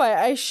 Like, well, no,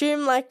 I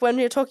assume like when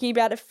you're talking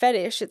about a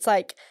fetish, it's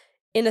like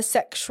in a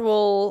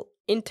sexual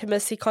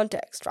intimacy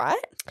context,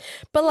 right?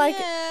 But like,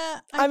 yeah,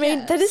 I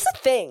mean, that is a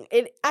thing.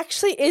 It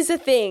actually is a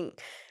thing.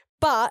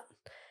 But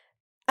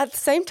at the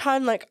same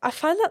time, like, I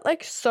find that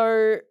like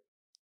so,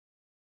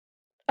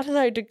 I don't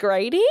know,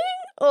 degrading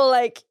or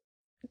like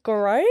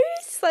gross.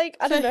 Like,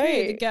 I don't know.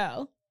 Who, the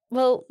girl?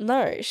 Well,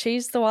 no,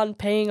 she's the one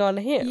peeing on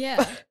him.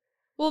 Yeah.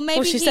 Well,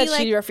 maybe she said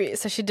she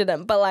refused, so she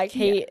didn't. But like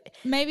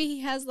maybe he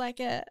has like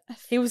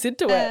he was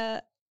into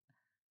it.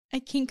 A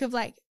kink of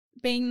like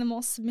being the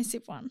more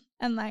submissive one,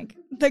 and like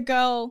the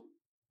girl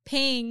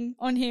peeing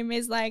on him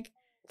is like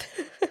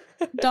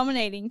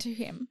dominating to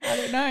him. I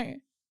don't know.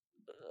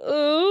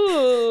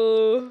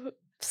 Ooh.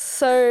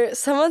 So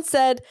someone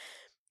said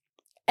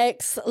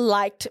ex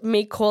liked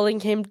me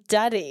calling him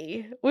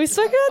daddy. We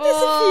spoke about this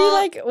a few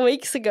like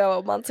weeks ago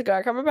or months ago.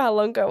 I can't remember how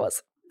long ago it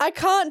was. I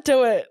can't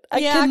do it. I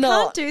cannot.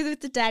 I can't do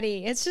with the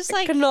daddy. It's just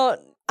like I cannot.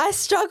 I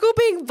struggle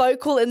being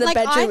vocal in the like,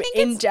 bedroom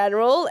in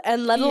general,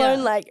 and let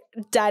alone like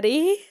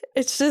daddy.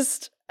 It's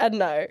just a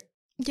no.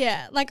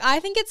 Yeah, like I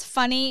think it's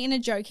funny in a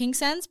joking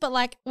sense, but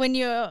like when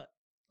you're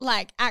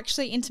like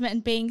actually intimate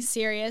and being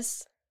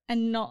serious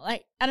and not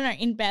like, I don't know,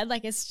 in bed,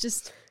 like it's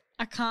just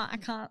I can't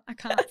fathom. I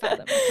can't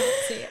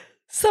see it.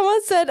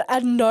 Someone said a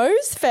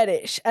nose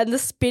fetish and the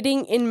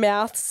spitting in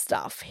mouth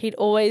stuff. He'd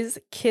always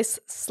kiss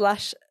 /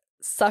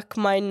 suck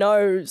my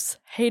nose.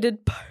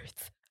 Hated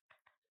both.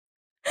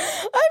 I've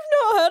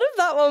not heard of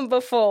that one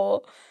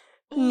before.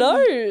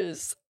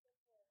 Nose.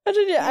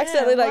 Imagine you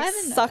accidentally like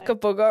suck a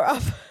booger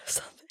up or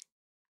something.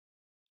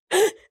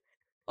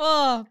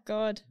 Oh,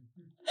 God.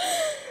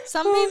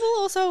 Some people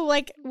also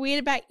like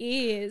weird about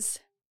ears.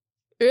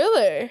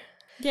 Really?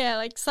 Yeah,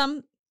 like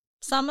some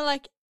are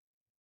like,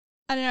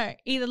 I don't know,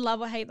 either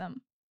love or hate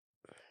them.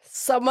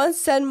 Someone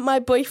said my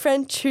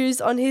boyfriend chews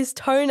on his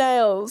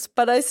toenails,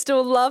 but I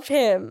still love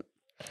him.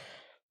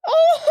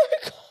 Oh my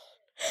God.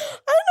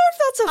 I don't know if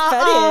that's a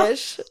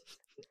fetish.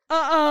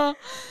 No.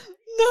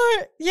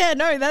 Yeah,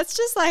 no, that's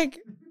just like.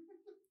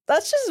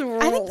 That's just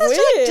I think that's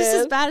just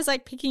as bad as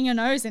like picking your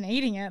nose and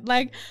eating it.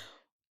 Like.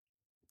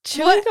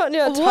 Chewing on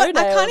your toenails.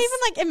 I can't even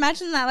like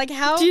imagine that. Like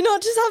how. Do you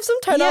not just have some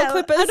toenail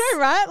clippers? I know,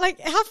 right? Like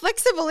how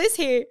flexible is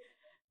he?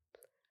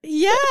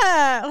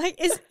 Yeah. Like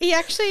is he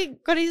actually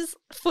got his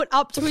foot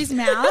up to his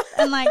mouth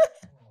and like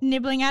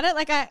nibbling at it?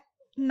 Like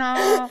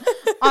no,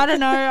 I don't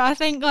know. I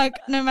think like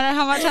no matter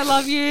how much I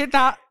love you,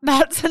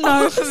 that's a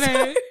no for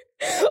me.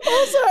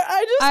 Also,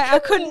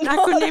 I couldn't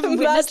even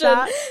witness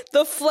that.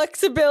 The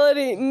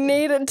flexibility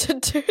needed to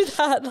do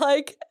that.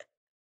 Like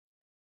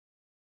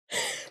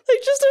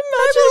just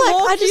imagine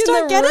walking I just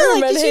don't get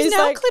it. Like he's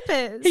nail like,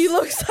 clippers. He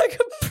looks like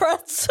a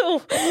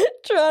pretzel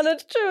trying to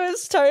chew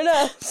his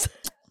toenails.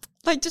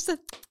 Like just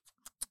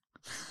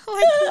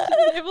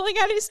nibbling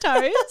at his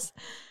toes.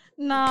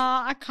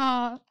 Nah, I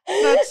can't.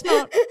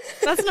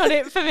 That's not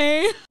it for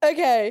me.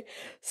 Okay.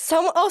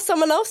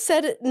 Someone else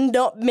said it,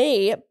 not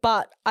me,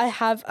 but I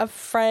have a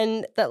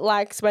friend that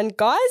likes when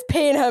guys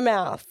pee in her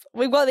mouth.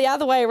 We've got the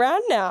other way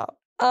around now.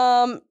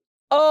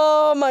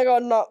 Oh my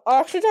God, no. I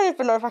actually don't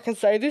even know if I can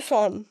say this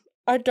one.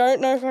 I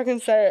don't know if I can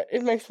say it.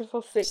 It makes me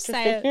feel sick just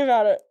thinking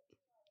about it.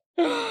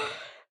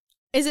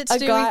 Is it to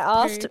do a guy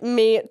with asked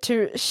me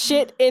to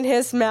shit in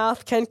his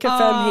mouth, can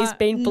confirm he's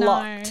been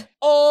blocked. No.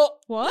 Oh,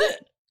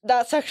 what?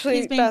 That's actually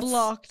he's been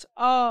blocked.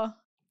 Oh,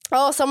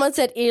 someone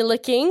said ear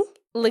licking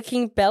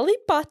belly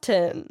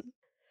button.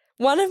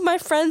 One of my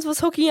friends was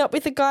hooking up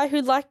with a guy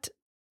who liked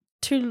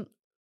to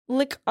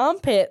lick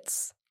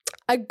armpits.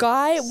 A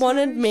guy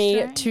wanted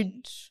me to,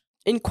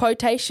 in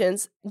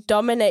quotations,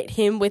 dominate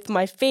him with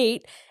my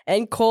feet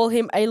and call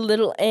him a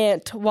little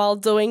ant while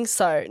doing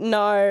so.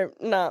 No.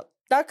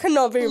 That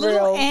cannot be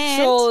real,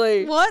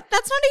 surely. What?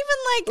 That's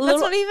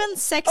not even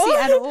sexy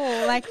at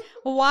all. Like,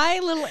 why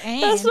little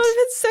ant? That's not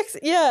even sexy.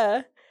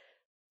 Yeah.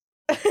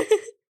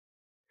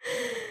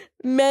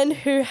 Men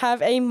who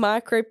have a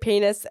micro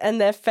penis and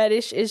their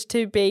fetish is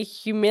to be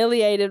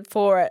humiliated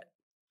for it.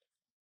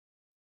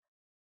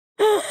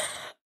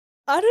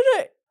 I don't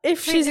know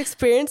if she's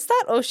experienced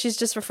that or she's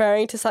just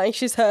referring to something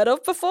she's heard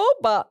of before,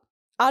 but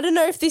I don't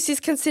know if this is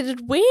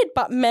considered weird,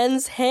 but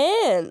men's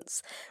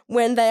hands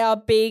when they are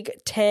big,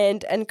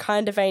 tanned, and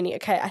kind of veiny.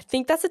 Okay, I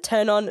think that's a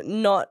turn on,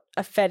 not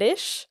a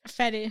fetish.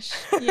 Fetish,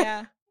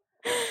 yeah.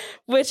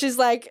 Which is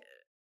like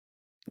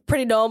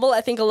pretty normal.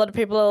 I think a lot of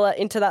people are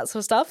into that sort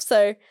of stuff.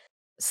 So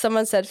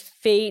someone said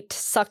feet,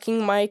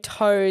 sucking my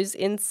toes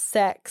in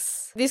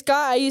sex. This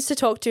guy I used to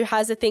talk to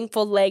has a thing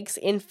for legs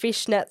in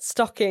fishnet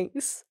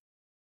stockings.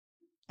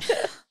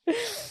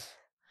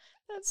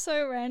 That's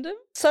so random.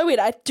 So weird.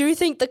 I do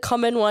think the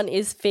common one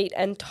is feet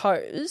and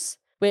toes,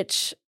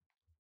 which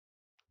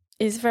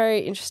is very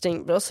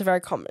interesting, but also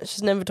very common. It's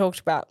just never talked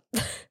about.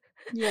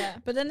 Yeah,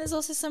 but then there's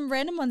also some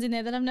random ones in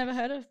there that I've never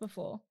heard of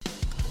before.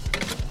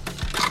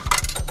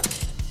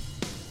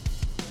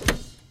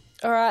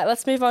 All right,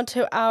 let's move on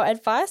to our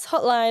advice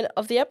hotline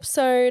of the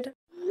episode.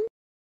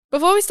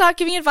 Before we start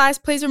giving advice,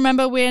 please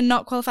remember we're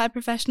not qualified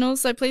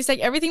professionals, so please take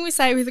everything we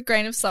say with a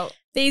grain of salt.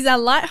 These are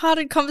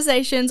light-hearted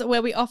conversations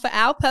where we offer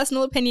our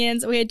personal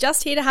opinions. We are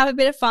just here to have a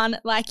bit of fun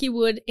like you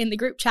would in the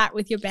group chat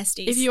with your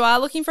besties. If you are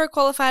looking for a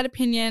qualified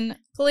opinion,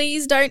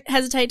 please don't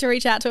hesitate to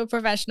reach out to a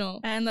professional.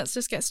 And let's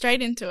just get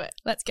straight into it.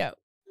 Let's go.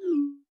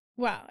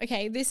 Wow,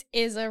 okay, this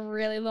is a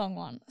really long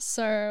one.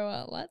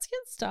 So let's get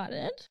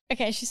started.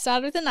 Okay, she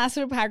started with a nice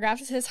little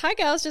paragraph. It says, "Hi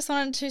girls, just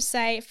wanted to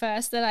say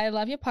first that I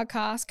love your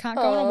podcast. Can't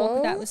go on a walk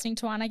without listening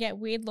to one. I get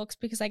weird looks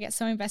because I get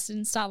so invested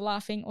and start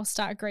laughing or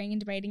start agreeing and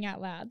debating out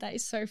loud." That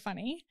is so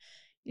funny.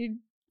 You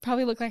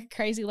probably look like a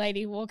crazy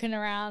lady walking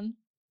around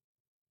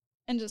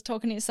and just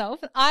talking to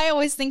yourself. I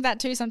always think that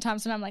too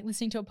sometimes when I'm like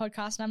listening to a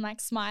podcast and I'm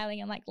like smiling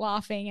and like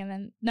laughing and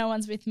then no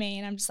one's with me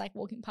and I'm just like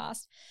walking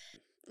past.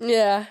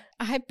 Yeah.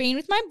 I have been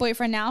with my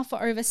boyfriend now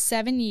for over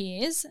 7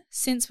 years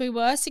since we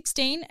were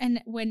 16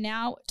 and we're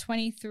now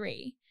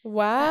 23.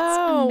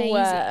 Wow. That's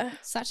amazing.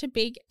 Such a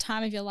big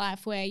time of your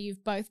life where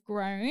you've both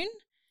grown.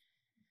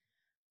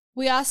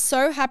 We are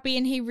so happy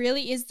and he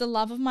really is the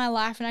love of my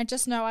life and I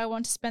just know I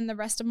want to spend the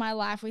rest of my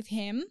life with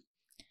him.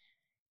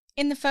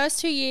 In the first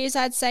 2 years,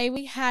 I'd say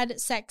we had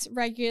sex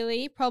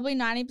regularly. Probably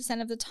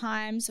 90% of the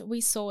times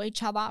we saw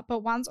each other. But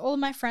once all of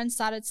my friends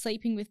started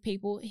sleeping with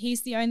people,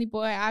 he's the only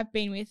boy I've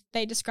been with.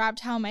 They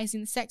described how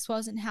amazing the sex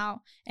was and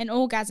how an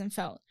orgasm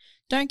felt.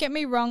 Don't get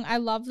me wrong, I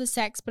love the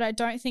sex, but I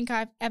don't think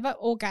I've ever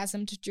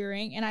orgasmed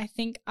during, and I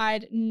think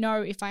I'd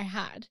know if I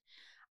had.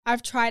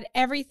 I've tried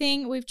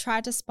everything. We've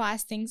tried to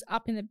spice things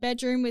up in the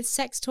bedroom with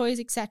sex toys,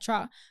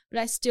 etc., but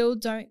I still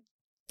don't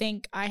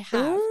think I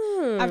have.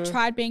 I've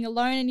tried being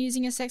alone and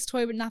using a sex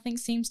toy, but nothing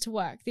seems to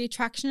work. The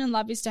attraction and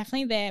love is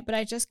definitely there, but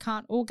I just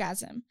can't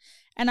orgasm.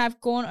 And I've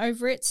gone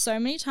over it so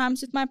many times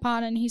with my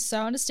partner and he's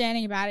so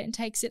understanding about it and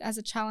takes it as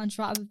a challenge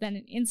rather than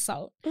an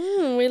insult.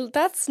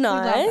 That's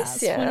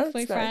nice. Yeah, that's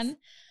boyfriend. Nice.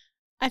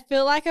 I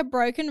feel like a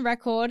broken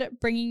record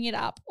bringing it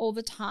up all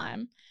the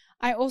time.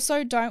 I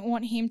also don't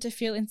want him to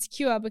feel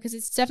insecure because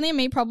it's definitely a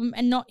me problem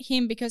and not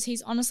him because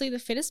he's honestly the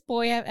fittest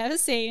boy I've ever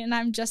seen and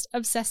I'm just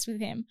obsessed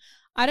with him.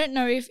 I don't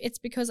know if it's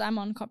because I'm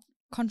on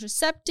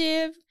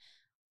contraceptive,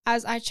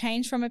 as I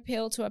changed from a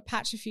pill to a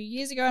patch a few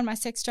years ago and my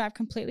sex drive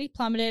completely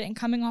plummeted, and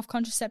coming off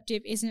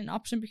contraceptive isn't an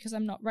option because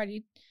I'm not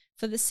ready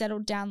for the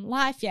settled down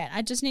life yet.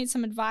 I just need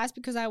some advice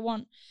because I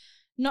want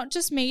not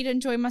just me to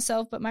enjoy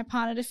myself, but my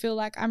partner to feel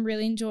like I'm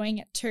really enjoying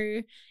it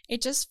too.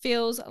 It just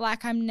feels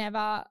like I'm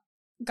never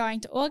going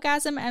to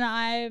orgasm and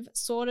I've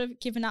sort of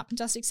given up and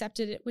just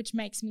accepted it, which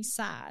makes me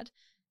sad.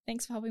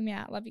 Thanks for helping me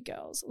out. Love you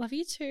girls. Love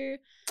you too.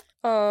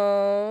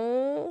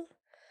 Oh.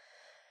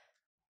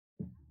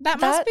 That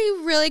must be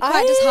really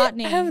quite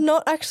disheartening. I have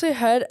not actually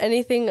heard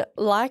anything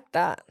like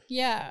that.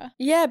 Yeah.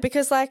 Yeah,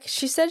 because like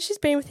she said she's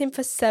been with him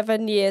for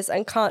 7 years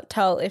and can't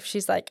tell if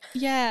she's like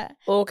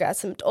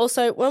orgasmed.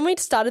 Also, when we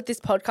started this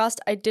podcast,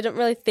 I didn't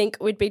really think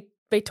we'd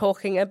be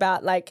talking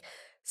about like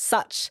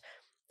such,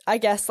 I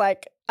guess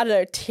like, I don't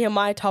know,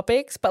 TMI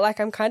topics, but like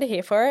I'm kind of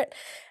here for it.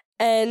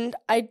 And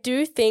I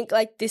do think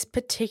like this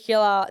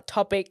particular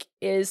topic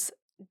is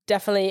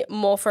definitely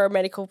more for a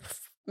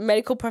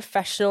medical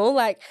professional.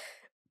 Like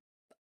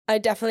I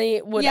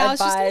definitely would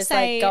advise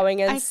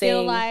going and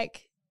seeing. I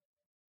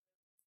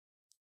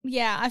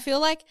feel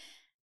like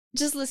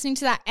just listening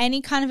to that,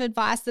 any kind of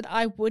advice that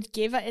I would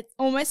give, it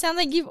almost sounds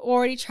like you've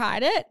already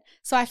tried it.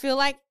 So I feel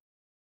like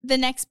the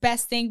next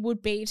best thing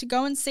would be to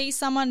go and see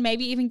someone,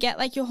 maybe even get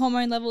like your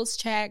hormone levels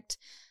checked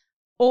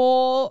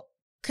or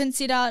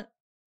consider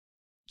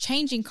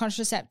changing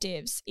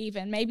contraceptives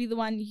even. Maybe the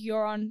one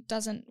you're on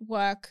doesn't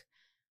work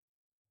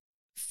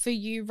for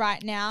you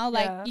right now.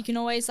 Like you can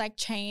always like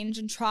change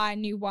and try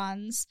new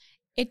ones.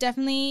 It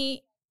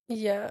definitely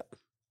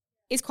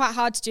is quite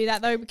hard to do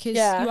that though because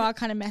you are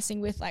kind of messing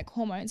with like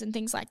hormones and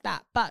things like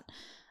that. But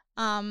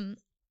I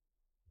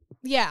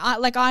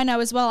know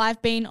as well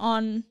I've been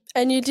on.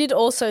 And you did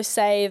also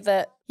say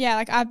that. Yeah,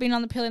 like I've been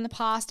on the pill in the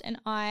past and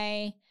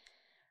I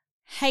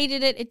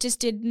hated it. It just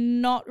did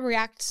not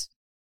react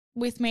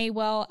with me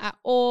well at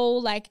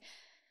all. Like,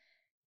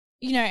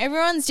 you know,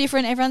 everyone's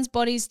different. Everyone's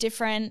body's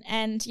different.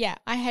 And yeah,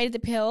 I hated the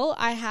pill.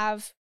 I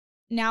have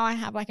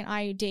like an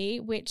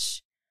IUD,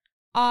 which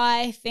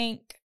I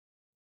think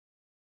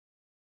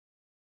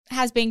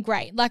has been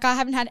great. Like I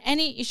haven't had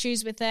any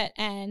issues with it.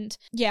 And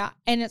yeah,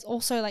 and it's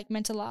also like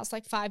meant to last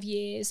like 5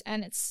 years.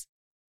 And it's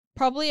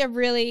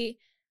probably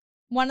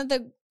one of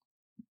the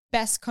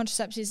best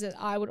contraceptives that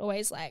I would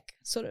always like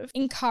sort of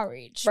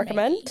encourage.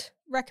 Recommend?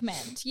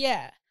 Recommend,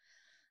 yeah.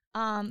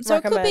 So recommend.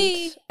 It could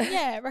be,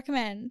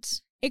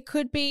 recommend. It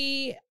could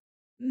be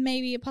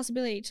maybe a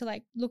possibility to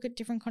like look at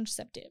different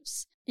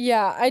contraceptives.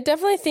 Yeah, I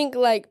definitely think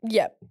like,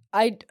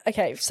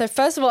 so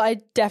first of all,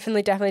 I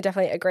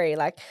definitely agree.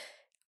 Like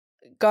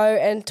go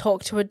and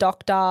talk to a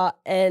doctor,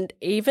 and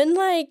even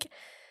like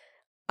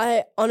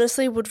I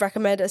honestly would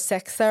recommend a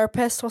sex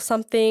therapist or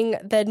something.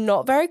 They're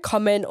not very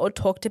common or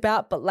talked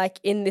about, but like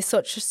in this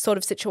sort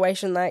of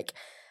situation, like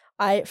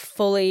I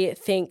fully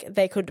think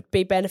they could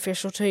be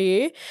beneficial to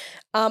you.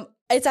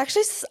 It's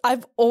actually,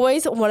 I've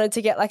always wanted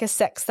to get like a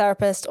sex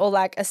therapist or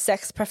like a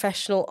sex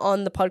professional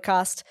on the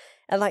podcast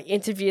and like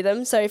interview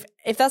them. So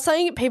if that's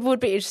something people would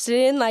be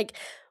interested in, like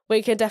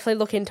we can definitely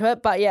look into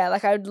it. But yeah,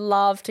 like I would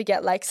love to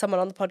get like someone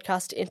on the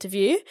podcast to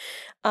interview.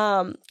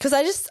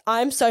 Because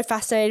I'm so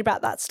fascinated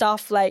about that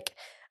stuff. Like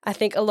I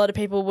think a lot of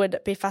people would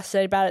be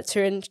fascinated about it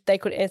too, and they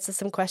could answer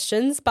some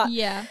questions. But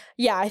yeah,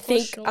 I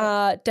think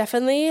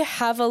definitely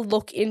have a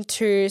look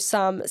into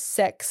some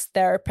sex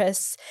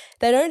therapists.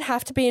 They don't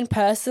have to be in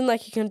person,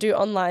 like you can do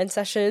online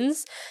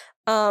sessions.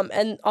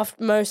 And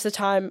most of the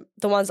time,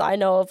 the ones I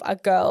know of are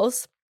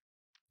girls,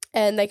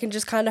 and they can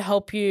just kind of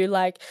help you.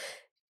 Like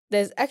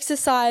there's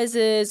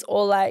exercises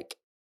or like,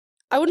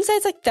 I wouldn't say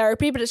it's like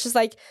therapy, but it's just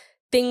like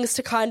things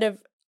to kind of,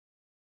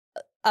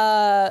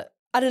 I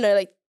don't know,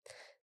 like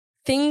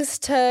things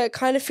to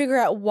kind of figure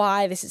out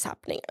why this is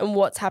happening and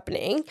what's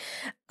happening.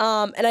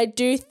 And I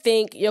do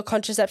think your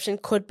contraception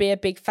could be a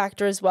big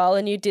factor as well.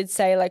 And you did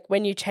say like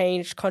when you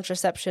changed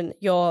contraception,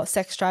 your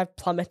sex drive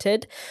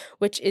plummeted,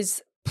 which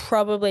is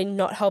probably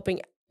not helping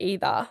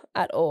either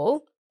at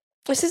all.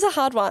 This is a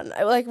hard one.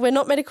 Like we're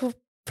not medical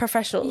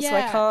professionals, so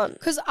I can't.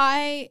 Because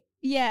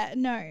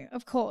no,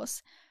 of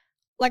course.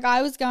 Like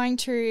I was going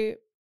to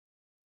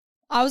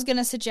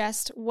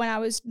suggest when I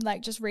was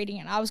like just reading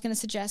it, I was going to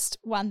suggest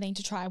one thing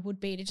to try would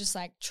be to just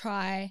like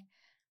try,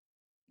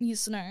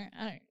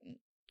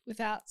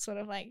 without sort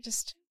of like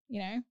just,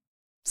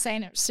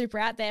 saying it super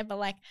out there, but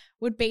like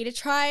would be to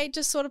try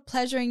just sort of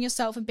pleasuring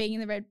yourself and being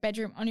in the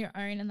bedroom on your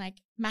own and like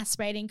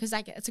masturbating, because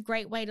like it's a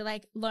great way to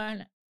like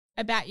learn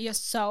about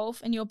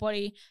yourself and your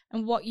body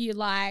and what you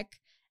like,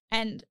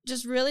 and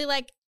just really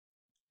like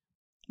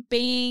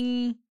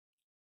being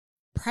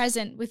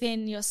present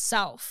within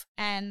yourself.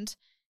 And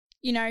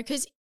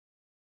because,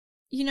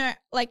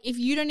 like if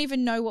you don't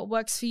even know what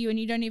works for you and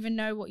you don't even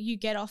know what you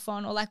get off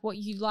on or like what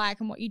you like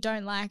and what you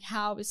don't like,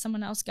 how is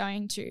someone else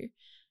going to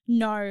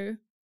know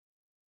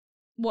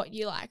what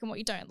you like and what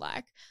you don't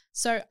like.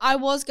 So I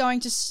was going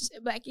to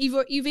like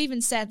you've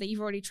even said that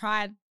you've already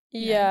tried.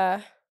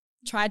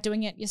 Tried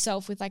doing it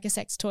yourself with like a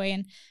sex toy,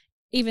 and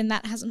even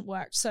that hasn't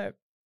worked. So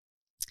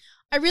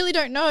I really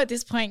don't know at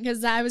this point,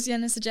 because I was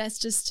going to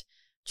suggest just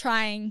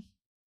trying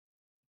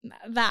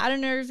that. I don't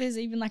know if there's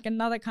even like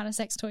another kind of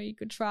sex toy you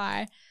could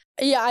try.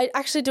 Yeah, I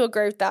actually do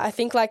agree with that. I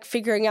think like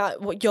figuring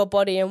out what your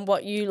body and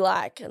what you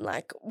like and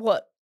like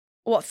what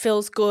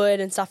feels good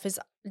and stuff is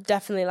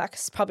definitely like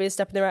probably a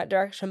step in the right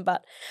direction.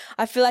 But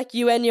I feel like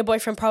you and your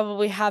boyfriend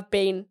probably have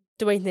been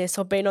doing this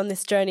or been on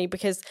this journey,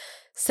 because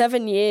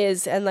 7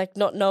 years and like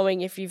not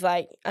knowing if you've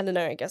like, I don't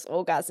know, I guess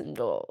orgasmed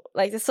or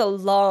like, it's a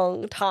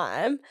long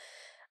time.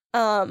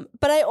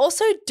 But I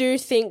also do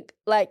think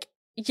like,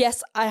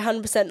 yes, I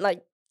 100%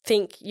 like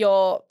think you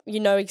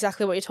know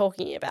exactly what you're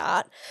talking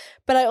about.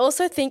 But I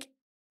also think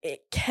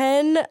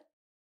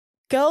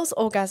girls'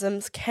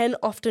 orgasms can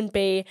often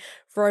be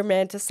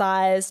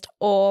romanticized,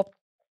 or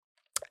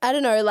I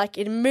don't know, like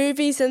in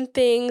movies and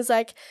things,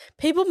 like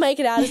people make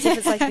it out as if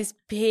it's like this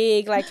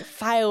big like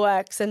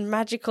fireworks and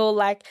magical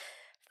like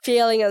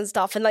feeling and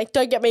stuff. And like,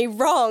 don't get me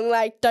wrong,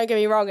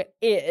 it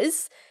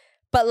is.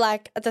 But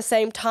like at the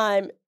same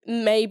time,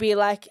 maybe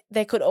like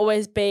there could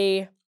always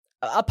be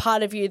a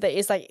part of you that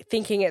is like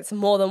thinking it's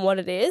more than what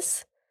it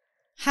is.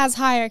 Has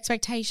higher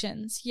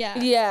expectations. Yeah.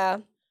 Yeah.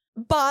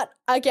 But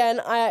again,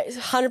 I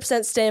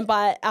 100% stand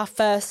by our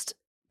first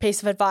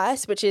piece of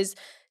advice, which is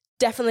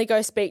definitely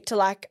go speak to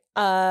like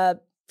a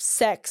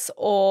sex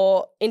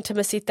or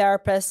intimacy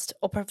therapist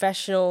or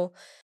professional,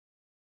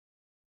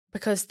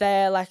 because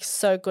they're like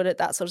so good at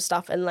that sort of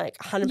stuff and like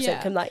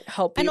 100% can like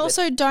help you. And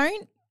also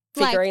don't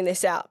figuring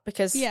this out,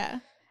 because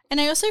and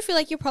I also feel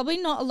like you're probably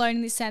not alone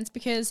in this sense,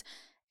 because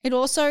it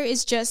also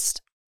is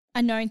just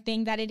a known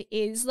thing that it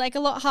is like a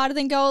lot harder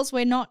than girls.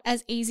 We're not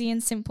as easy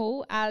and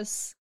simple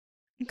as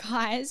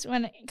guys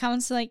when it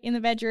comes to like in the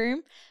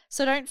bedroom.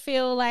 So don't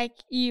feel like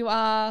you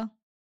are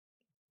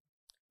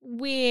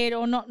weird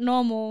or not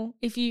normal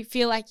if you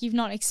feel like you've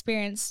not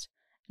experienced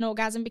an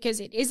orgasm, because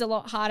it is a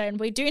lot harder and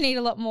we do need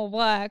a lot more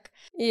work.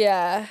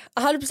 Yeah,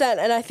 100%.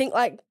 And I think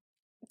like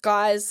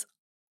guys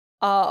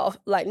are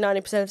like 90%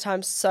 of the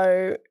time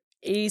so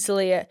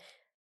easily,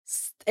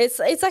 it's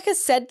like a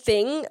said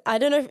thing. I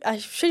don't know, I'm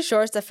pretty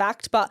sure it's a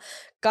fact, but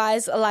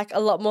guys are like a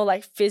lot more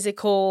like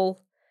physical,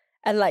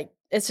 and like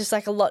it's just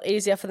like a lot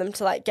easier for them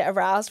to like get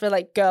aroused, where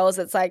like girls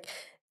it's like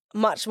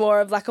much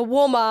more of like a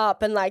warm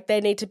up, and like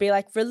they need to be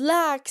like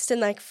relaxed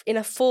and like in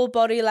a full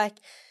body, like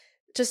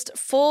just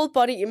full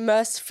body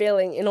immersed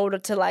feeling in order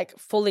to like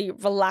fully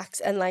relax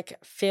and like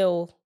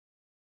feel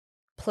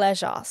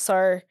pleasure.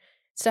 So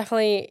it's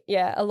definitely,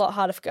 a lot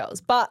harder for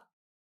girls. But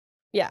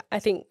yeah, I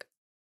think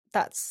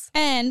that's.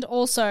 And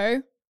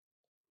also,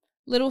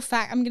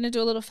 I'm going to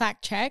do a little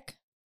fact check,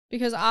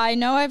 because I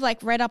know I've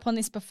like read up on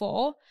this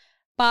before,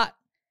 but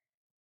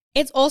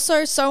it's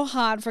also so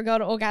hard for a girl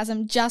to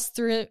orgasm just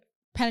through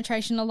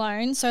penetration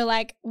alone. So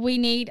like we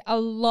need a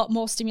lot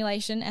more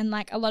stimulation and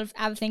like a lot of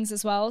other things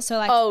as well. So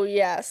like, oh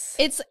yes,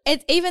 it's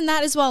even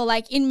that as well.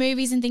 Like in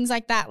movies and things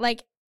like that,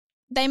 like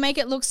they make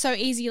it look so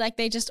easy, like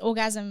they just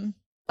orgasm.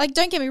 Like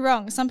don't get me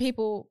wrong, some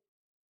people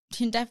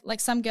can like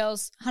some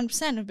girls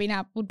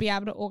 100% would be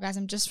able to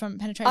orgasm just from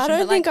penetration. I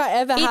don't think I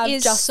ever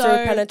have just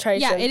through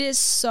penetration. Yeah, it is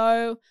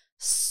so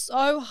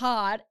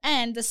hard,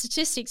 and the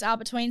statistics are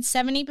between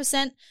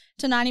 70%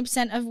 to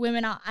 90% of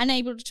women are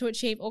unable to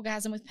achieve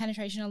orgasm with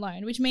penetration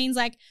alone, which means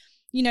like,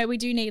 you know, we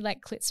do need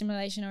like clit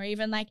stimulation, or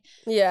even like,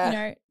 you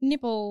know,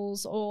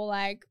 nipples, or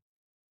like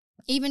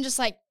even just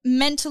like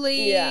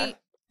mentally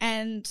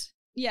and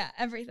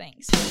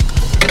everything.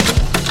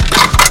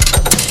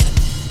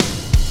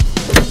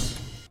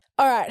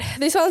 All right,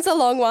 this one's a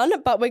long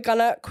one, but we're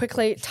gonna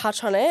quickly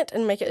touch on it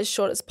and make it as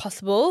short as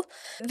possible.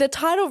 The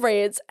title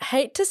reads,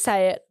 hate to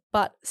say it,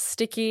 but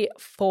sticky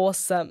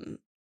foursome.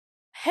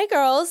 Hey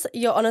girls,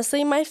 you're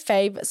honestly my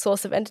fave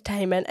source of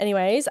entertainment.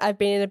 Anyways, I've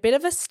been in a bit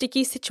of a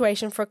sticky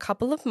situation for a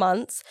couple of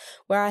months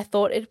where I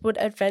thought it would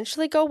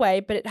eventually go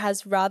away, but it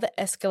has rather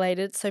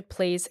escalated, so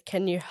please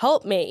can you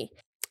help me?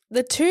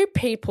 The two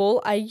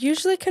people I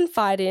usually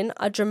confide in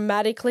are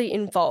dramatically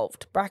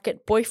involved,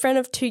 bracket boyfriend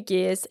of 2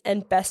 years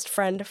and best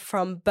friend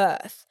from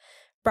birth,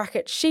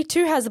 bracket she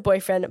too has a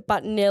boyfriend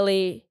but of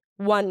nearly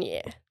 1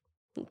 year.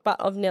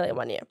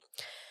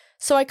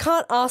 So I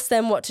can't ask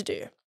them what to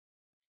do.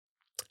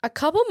 A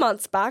couple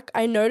months back,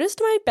 I noticed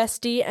my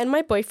bestie and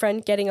my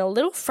boyfriend getting a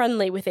little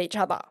friendly with each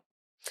other.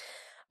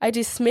 I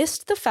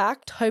dismissed the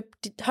fact,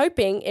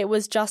 hoping it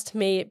was just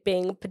me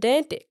being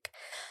pedantic.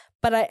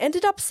 But I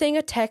ended up seeing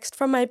a text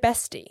from my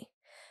bestie.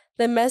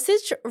 The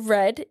message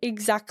read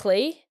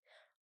exactly,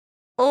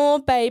 "Oh,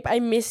 babe, I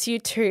miss you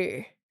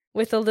too,"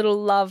 with a little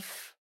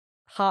love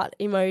heart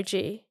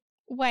emoji.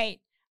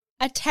 Wait,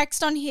 a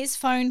text on his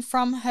phone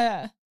from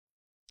her?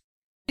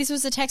 This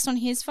was a text on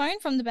his phone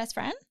from the best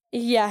friend?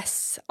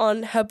 Yes,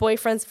 on her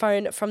boyfriend's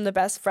phone from the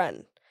best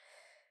friend.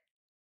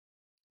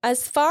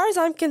 As far as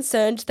I'm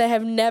concerned, they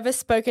have never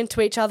spoken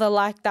to each other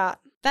like that.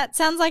 That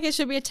sounds like it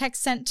should be a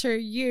text sent to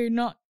you,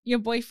 not your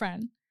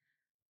boyfriend.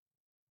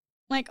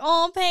 Like,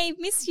 oh, babe,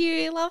 miss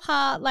you, love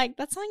heart. Like,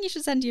 that's something you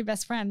should send to your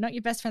best friend, not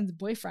your best friend's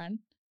boyfriend.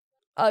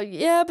 Oh,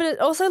 yeah, but it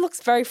also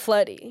looks very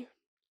flirty.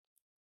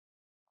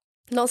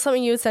 Not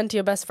something you would send to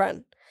your best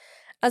friend.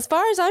 As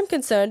far as I'm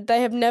concerned,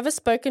 they have never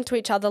spoken to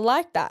each other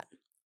like that.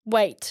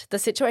 Wait, the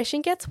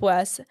situation gets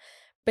worse.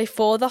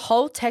 Before the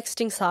whole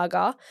texting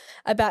saga,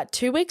 about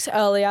 2 weeks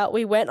earlier,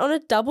 we went on a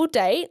double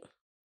date.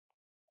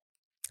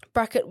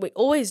 Bracket, we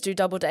always do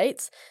double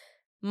dates.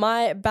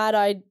 My bad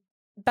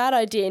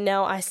idea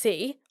now I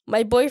see.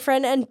 My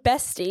boyfriend and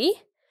bestie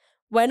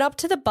went up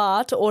to the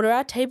bar to order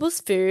our table's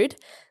food,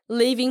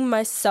 leaving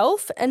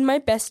myself and my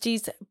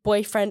bestie's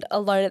boyfriend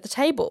alone at the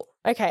table.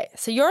 Okay,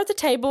 so you're at the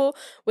table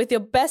with your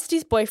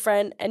bestie's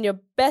boyfriend and your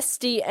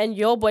bestie and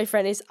your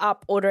boyfriend is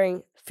up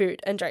ordering food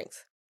and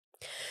drinks.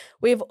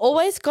 We've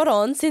always got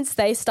on since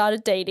they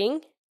started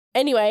dating.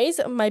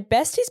 Anyways, my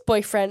bestie's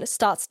boyfriend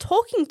starts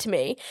talking to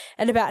me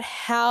and about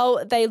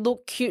how they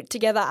look cute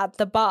together at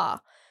the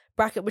bar,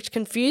 bracket, which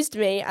confused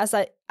me as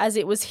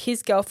it was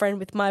his girlfriend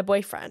with my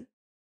boyfriend.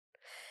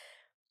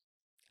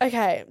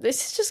 Okay,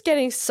 this is just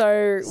getting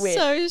so weird.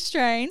 So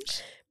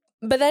strange.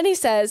 But then he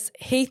says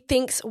he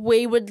thinks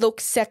we would look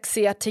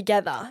sexier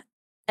together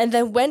and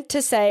then went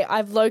to say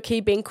I've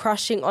low-key been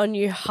crushing on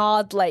you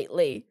hard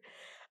lately.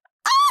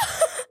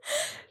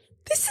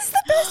 This is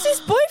the bestie's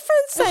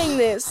boyfriend saying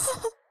this.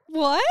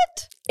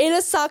 What? In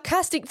a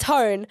sarcastic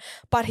tone,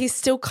 but he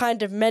still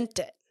kind of meant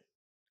it.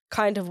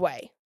 Kind of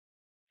way.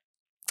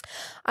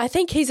 I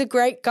think he's a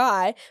great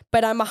guy,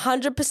 but I'm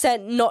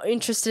 100% not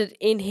interested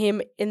in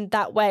him in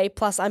that way.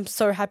 Plus, I'm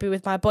so happy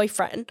with my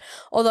boyfriend,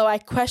 although I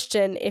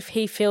question if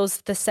he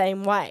feels the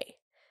same way.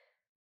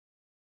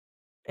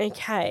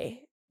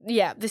 Okay.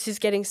 Yeah, this is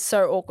getting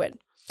so awkward.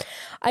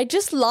 I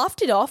just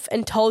laughed it off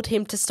and told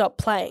him to stop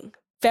playing.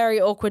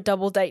 Very awkward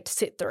double date to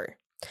sit through.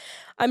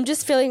 I'm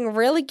just feeling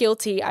really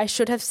guilty. I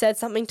should have said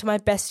something to my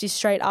bestie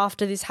straight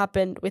after this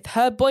happened with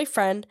her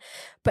boyfriend,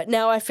 but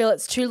now I feel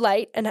it's too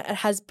late and it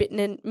has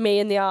bitten me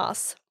in the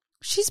ass.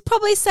 She's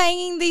probably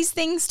saying these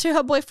things to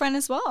her boyfriend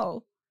as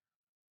well.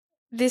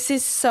 This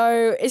is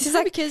so. It's just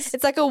like because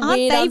it's like a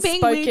weird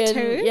unspoken, weird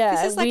too? Yeah,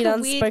 this is like weird a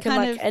unspoken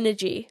kind like of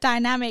energy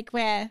dynamic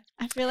where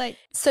I feel like.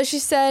 So she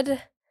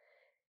said,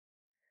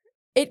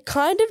 it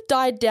kind of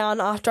died down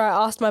after I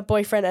asked my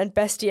boyfriend and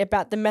bestie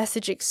about the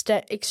message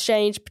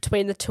exchange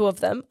between the two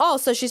of them. Oh,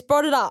 so she's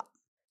brought it up,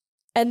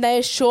 and they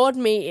assured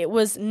me it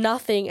was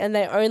nothing, and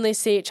they only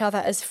see each other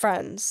as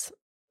friends.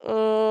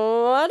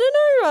 Oh, I don't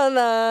know about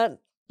that.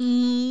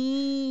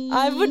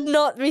 I would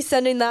not be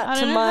sending that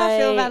to my... I don't know how I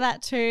feel about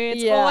that too.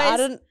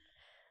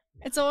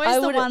 It's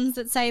always the ones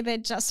that say they're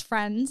just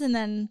friends and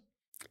then...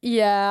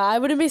 Yeah, I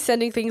wouldn't be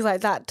sending things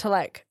like that to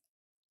like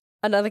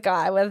another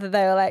guy, whether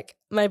they were like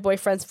my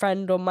boyfriend's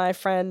friend or my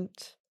friend,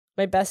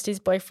 my bestie's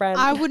boyfriend.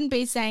 I wouldn't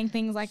be saying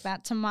things like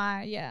that to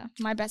my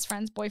best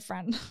friend's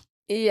boyfriend.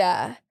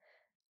 Yeah.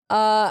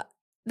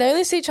 They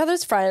only see each other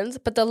as friends,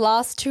 but the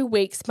last 2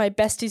 weeks, my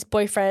bestie's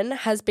boyfriend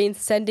has been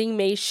sending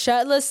me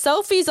shirtless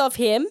selfies of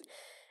him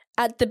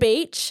at the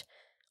beach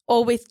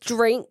or with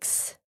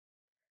drinks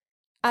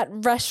at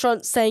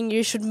restaurants saying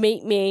you should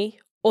meet me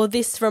or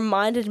this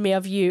reminded me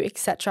of you,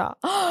 etc.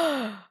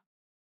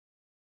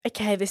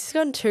 Okay, this has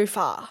gone too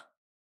far.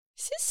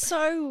 This is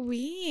so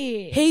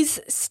weird. He's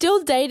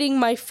still dating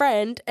my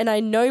friend and I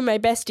know my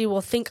bestie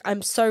will think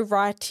I'm so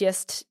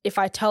righteous if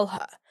I tell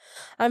her.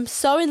 I'm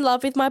so in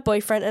love with my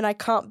boyfriend and I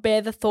can't bear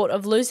the thought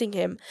of losing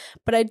him,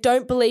 but I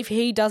don't believe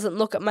he doesn't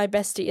look at my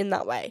bestie in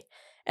that way.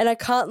 And I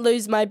can't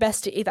lose my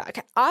bestie either.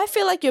 Okay, I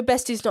feel like your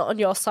bestie's not on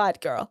your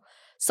side, girl.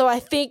 So I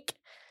think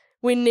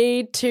we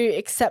need to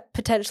accept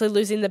potentially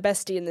losing the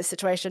bestie in this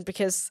situation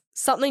because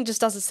something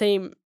just doesn't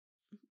seem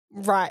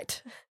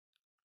right.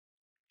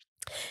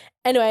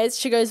 Anyways,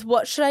 she goes,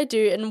 what should I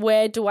do and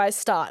where do I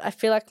start? I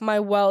feel like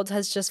my world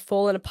has just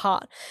fallen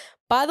apart.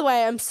 By the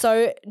way, I'm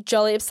so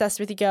jolly obsessed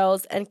with you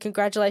girls and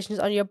congratulations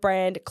on your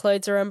brand.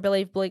 Clothes are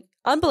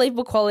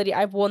unbelievable quality.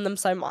 I've worn them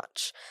so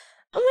much.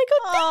 Oh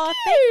my God,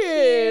 thank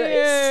you.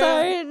 It's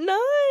so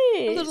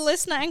nice. A little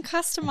listener and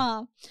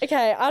customer.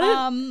 Okay, I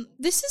don't...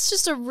 this is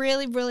just a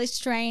really, really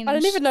strange... I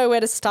don't even know where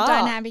to start.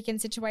 ...dynamic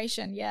and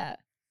situation, yeah.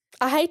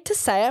 I hate to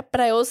say it,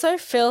 but I also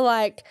feel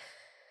like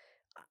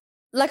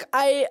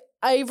I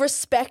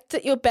respect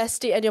that your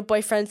bestie and your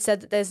boyfriend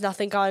said that there's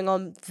nothing going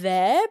on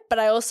there, but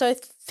I also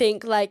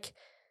think, like,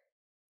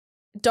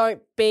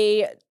 don't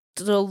be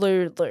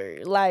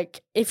delulu.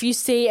 Like, if you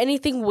see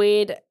anything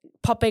weird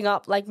popping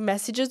up, like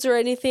messages or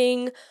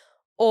anything,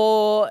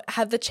 or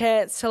have the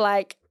chance to,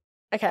 like,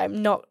 okay,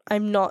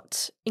 I'm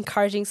not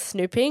encouraging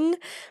snooping,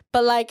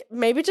 but, like,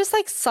 maybe just,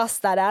 like, suss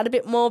that out a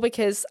bit more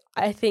because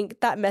I think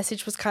that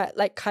message was kind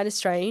of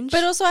strange.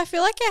 But also I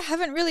feel like I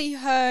haven't really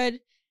heard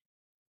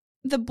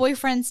the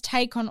boyfriend's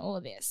take on all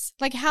of this.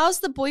 Like, how's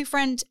the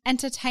boyfriend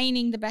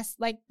entertaining the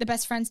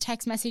best friend's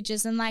text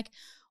messages and, like,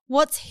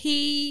 what's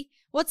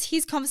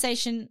his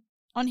conversation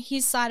on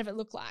his side of it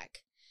look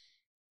like?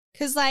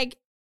 Because, like,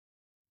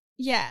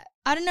 yeah,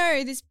 I don't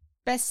know, this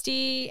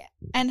bestie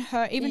and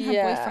her, even her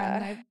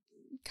boyfriend, they're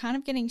kind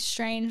of getting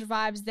strange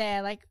vibes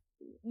there. Like,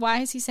 why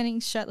is he sending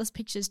shirtless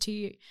pictures to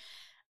you?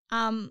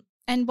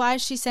 And why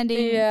is she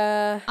sending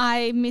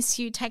I miss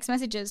you text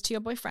messages to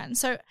your boyfriend?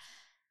 So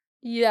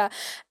yeah.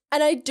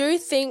 And I do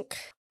think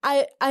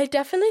I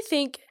definitely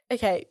think,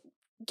 okay,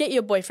 get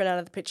your boyfriend out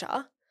of the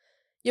picture.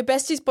 Your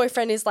bestie's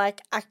boyfriend is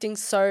like acting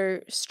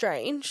so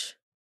strange.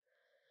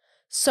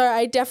 So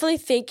I definitely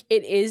think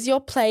it is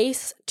your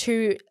place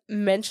to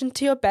mention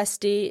to your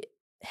bestie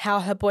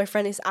how her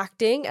boyfriend is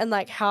acting and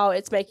like how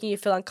it's making you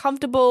feel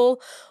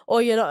uncomfortable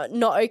or you're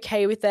not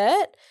okay with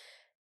it.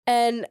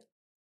 And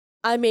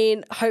I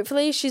mean,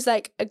 hopefully she's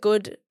like a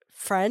good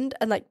friend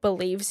and like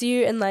believes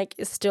you and like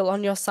is still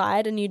on your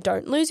side and you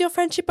don't lose your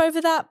friendship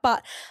over that.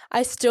 But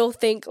I still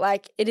think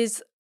like it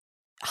is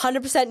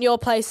 100% your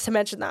place to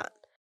mention that.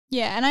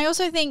 Yeah, and I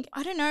also think,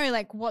 I don't know,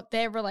 like what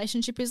their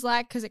relationship is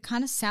like, because it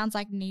kind of sounds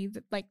like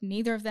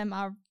neither of them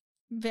are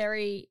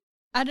very,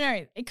 I don't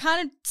know, it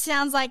kind of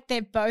sounds like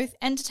they're both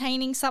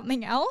entertaining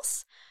something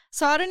else.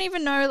 So I don't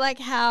even know like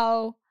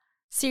how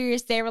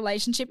serious their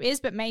relationship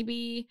is, but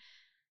maybe,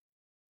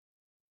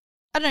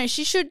 I don't know,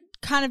 she should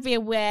kind of be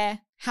aware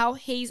how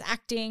he's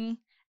acting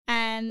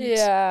and...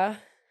 Yeah.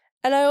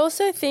 And I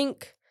also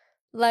think,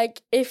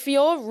 like, if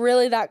you're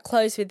really that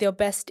close with your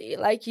bestie,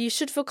 like, you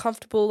should feel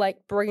comfortable,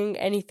 like, bringing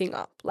anything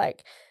up.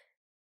 Like,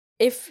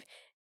 if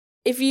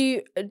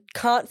you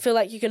can't feel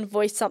like you can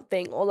voice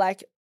something or,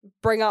 like,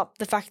 bring up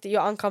the fact that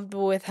you're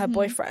uncomfortable with her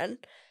boyfriend,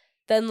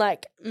 then,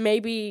 like,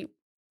 maybe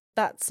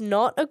that's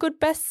not a good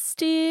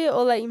bestie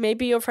or, like,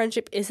 maybe your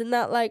friendship isn't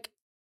that, like,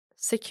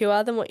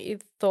 secure than what you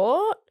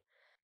thought.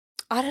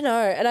 I don't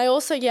know. And I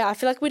also, I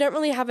feel like we don't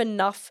really have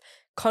enough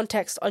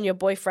context on your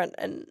boyfriend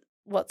and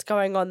what's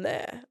going on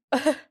there.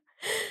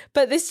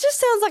 But this just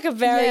sounds like a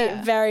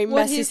very, very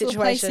messy situation.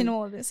 What his place in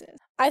all of this is.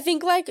 I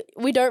think like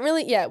we don't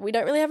really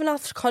have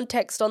enough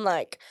context on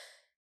like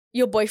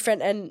your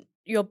boyfriend and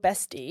your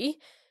bestie.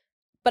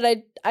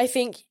 But I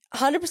think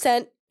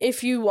 100%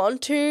 if you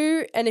want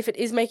to and if it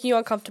is making you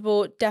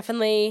uncomfortable,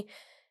 definitely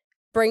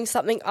bring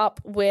something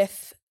up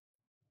with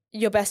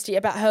your bestie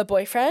about her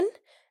boyfriend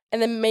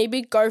and then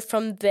maybe go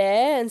from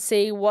there and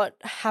see what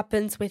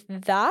happens with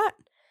that.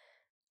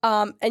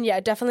 And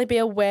definitely be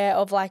aware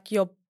of like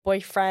your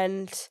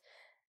boyfriend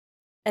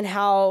and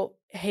how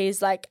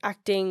he's like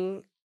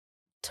acting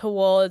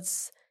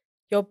towards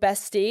your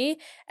bestie.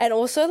 And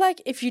also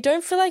like if you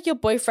don't feel like your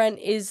boyfriend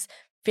is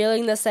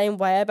feeling the same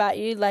way about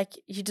you, like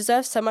you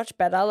deserve so much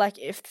better. Like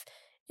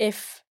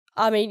if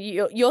I mean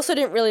you also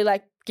didn't really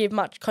like give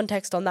much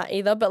context on that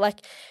either, but like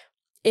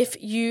if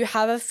you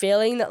have a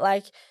feeling that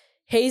like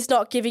he's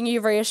not giving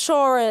you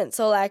reassurance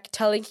or like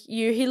telling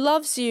you he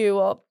loves you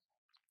or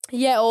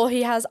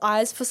he has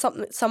eyes for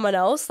someone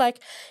else, like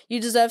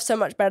you deserve so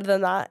much better than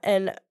that.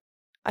 And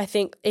I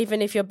think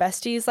even if your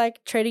bestie is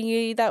like treating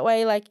you that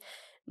way, like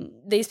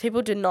these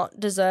people do not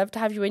deserve to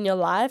have you in your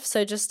life.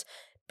 So just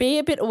be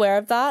a bit aware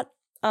of that.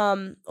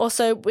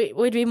 Also,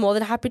 we'd be more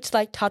than happy to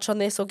like touch on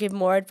this or give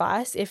more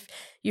advice if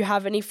you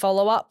have any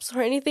follow-ups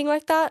or anything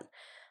like that.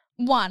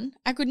 One,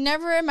 I could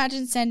never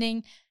imagine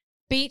sending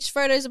beach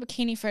photos or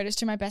bikini photos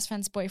to my best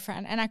friend's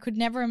boyfriend. And I could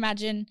never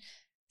imagine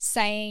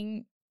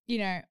saying, you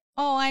know,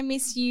 oh, I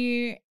miss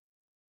you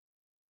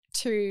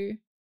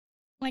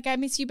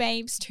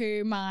babes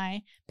to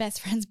my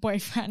best friend's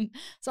boyfriend.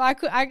 So I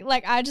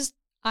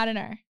don't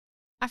know.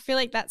 I feel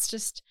like that's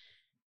just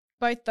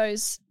both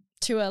those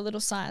two are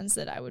little signs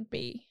that I would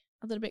be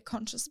a little bit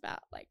conscious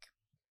about. Like,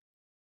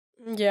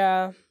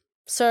 yeah.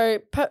 So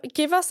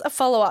give us a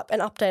follow-up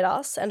and update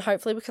us and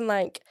hopefully we can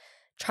like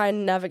try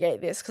and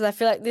navigate this because I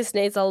feel like this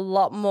needs a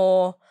lot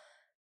more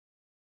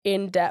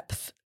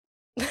in-depth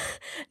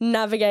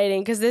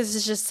navigating because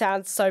this just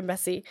sounds so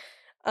messy.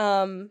 But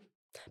all the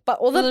best.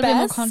 A little bit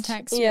more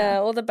context. Yeah,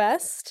 all the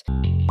best.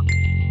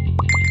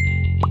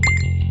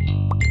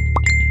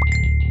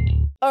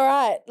 All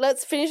right,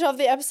 let's finish off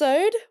the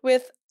episode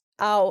with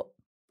our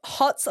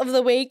hots of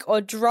the week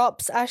or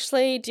drops.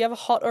 Ashley, do you have a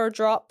hot or a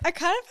drop? I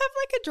kind of have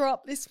like a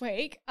drop this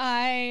week.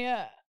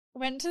 I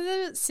went to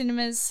the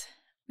cinemas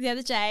the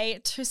other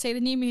day to see the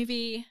new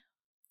movie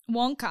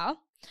Wonka,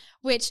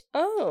 which...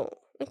 Oh,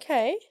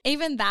 okay.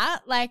 Even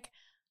that, like,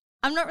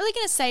 I'm not really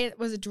going to say it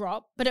was a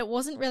drop, but it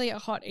wasn't really a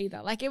hot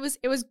either. Like, it was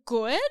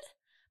good,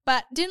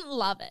 but didn't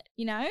love it,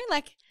 you know?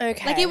 Like,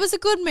 okay. Like, it was a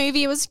good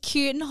movie. It was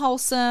cute and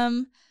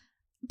wholesome,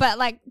 but,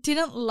 like,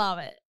 didn't love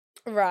it.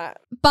 Right.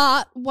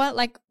 But,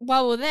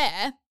 while we're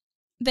there,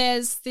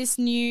 there's this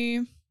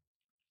new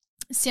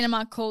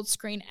cinema called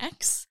Screen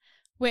X,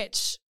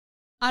 which,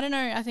 I don't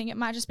know, I think it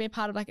might just be a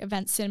part of, like,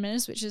 Event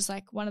Cinemas, which is,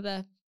 like, one of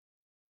the...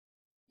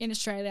 In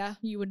Australia,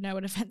 you would know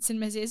what Event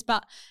Cinemas is,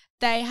 but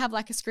they have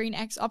like a Screen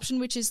X option,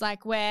 which is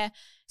like where,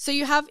 so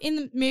you have in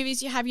the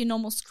movies, you have your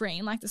normal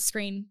screen, like the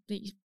screen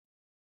that you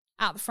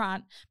out the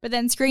front, but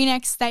then Screen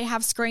X, they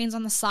have screens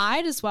on the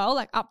side as well,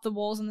 like up the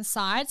walls on the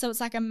side. So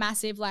it's like a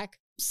massive like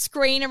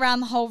screen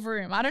around the whole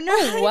room. I don't know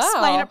how to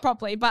explain it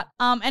properly, but,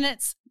 and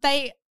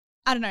I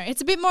don't know,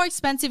 it's a bit more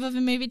expensive of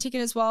a movie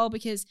ticket as well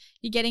because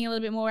you're getting a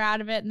little bit more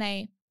out of it and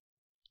they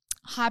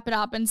hype it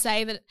up and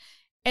say that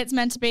it's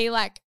meant to be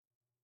like,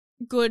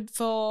 good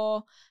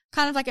for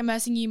kind of like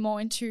immersing you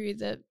more into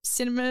the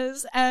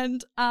cinemas,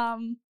 and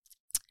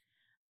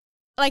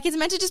like it's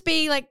meant to just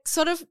be like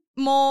sort of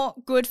more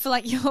good for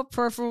like your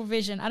peripheral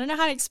vision. I don't know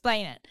how to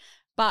explain it,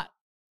 but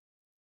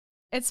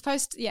it's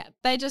supposed to,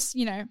 they just,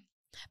 but I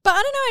don't know,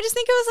 I just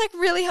think it was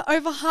like really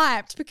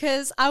overhyped,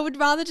 because I would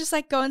rather just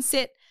like go and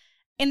sit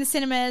in the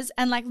cinemas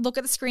and like look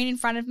at the screen in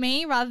front of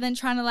me rather than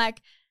trying to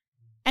like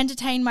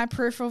entertain my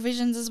peripheral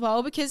visions as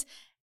well, because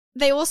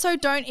they also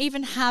don't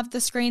even have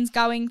the screens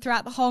going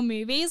throughout the whole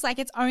movies. Like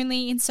it's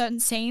only in certain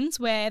scenes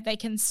where they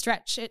can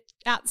stretch it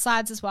out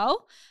sides as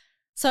well.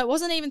 So it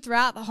wasn't even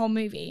throughout the whole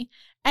movie.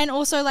 And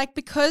also like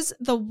because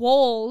the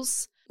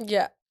walls.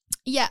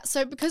 Yeah,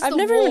 so because I've the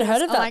never walls even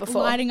heard of are that like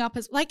before. lighting up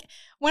as like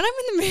when I'm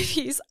in the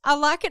movies, I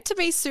like it to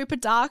be super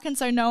dark and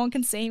so no one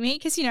can see me,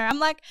 because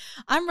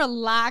I'm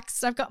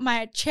relaxed. I've got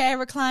my chair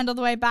reclined all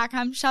the way back.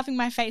 I'm shoving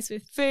my face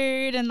with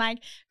food and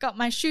like got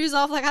my shoes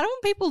off. Like I don't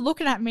want people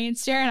looking at me and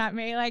staring at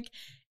me like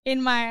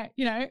in my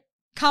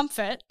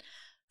comfort.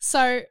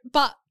 So,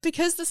 but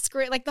because the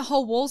screen, like the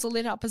whole walls are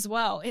lit up as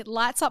well, it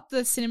lights up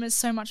the cinemas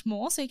so much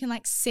more, so you can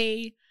like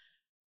see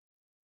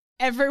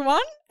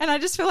everyone, and I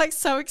just feel like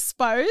so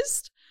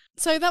exposed.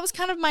 So that was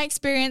kind of my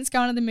experience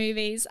going to the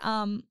movies.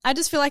 I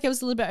just feel like it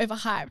was a little bit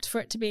overhyped for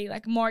it to be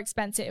like more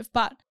expensive,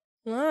 but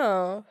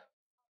Wow.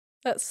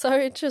 That's so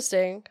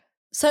interesting.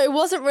 So it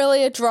wasn't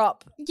really a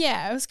drop.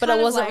 Yeah, it was but kind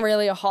it of wasn't like,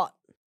 really a hot.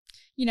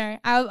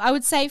 I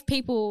would save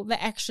people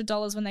the extra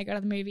dollars when they go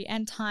to the movie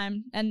and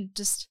time, and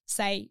just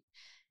say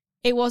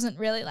it wasn't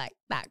really like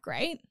that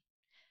great,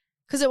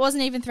 because it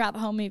wasn't even throughout the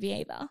whole movie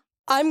either.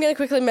 I'm going to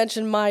quickly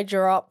mention my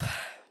drop.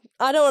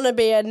 I don't want to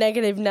be a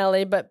negative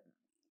Nelly, but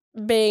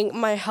being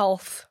my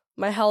health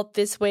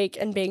this week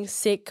and being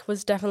sick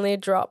was definitely a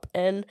drop,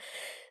 and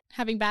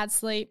having bad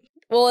sleep.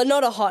 Well,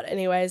 not a hot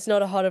anyways,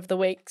 not a hot of the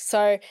week.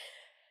 So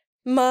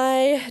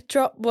my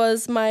drop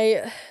was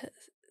my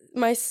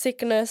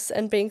sickness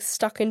and being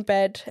stuck in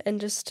bed and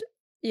just,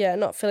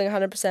 not feeling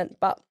 100%.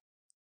 But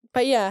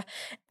yeah.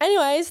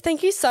 Anyways,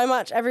 thank you so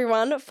much,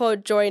 everyone, for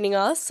joining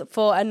us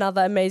for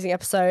another amazing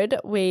episode.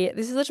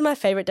 This is literally my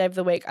favorite day of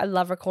the week. I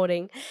love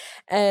recording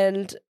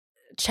and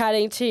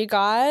chatting to you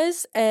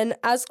guys. And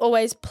as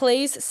always,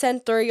 please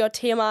send through your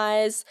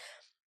TMIs,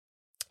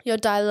 your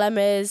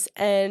dilemmas,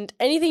 and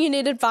anything you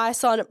need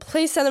advice on.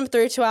 Please send them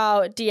through to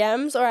our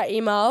DMs or our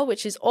email,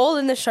 which is all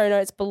in the show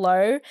notes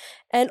below.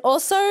 And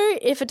also,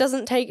 if it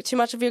doesn't take too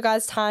much of your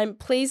guys' time,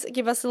 please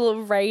give us a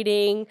little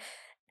rating,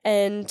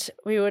 and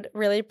we would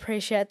really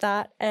appreciate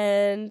that.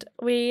 And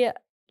we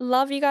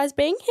love you guys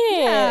being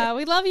here. Yeah,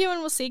 we love you, and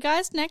we'll see you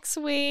guys next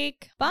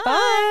week. Bye.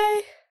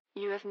 Bye.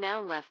 You have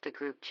now left the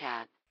group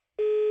chat.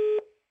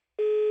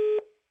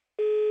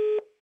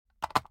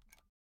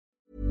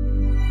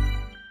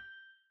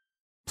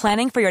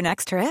 Planning for your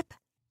next trip?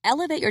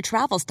 Elevate your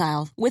travel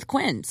style with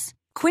Quince.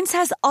 Quince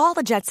has all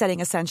the jet-setting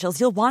essentials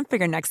you'll want for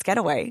your next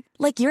getaway,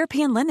 like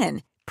European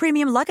linen,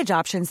 premium luggage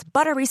options,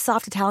 buttery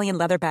soft Italian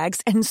leather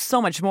bags, and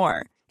so much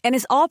more. And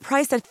is all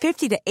priced at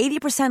 50 to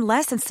 80%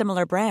 less than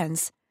similar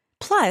brands.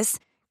 Plus,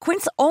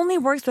 Quince only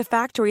works with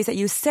factories that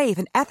use safe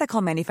and ethical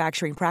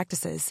manufacturing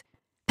practices.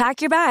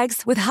 Pack your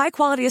bags with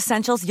high-quality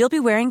essentials you'll be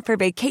wearing for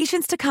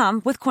vacations to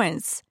come with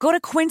Quince. Go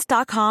to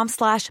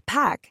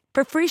quince.com/pack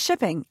for free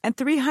shipping and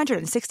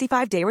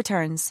 365-day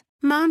returns.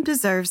 Mom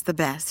deserves the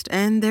best,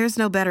 and there's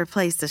no better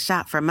place to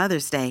shop for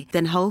Mother's Day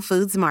than Whole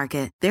Foods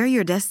Market. They're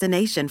your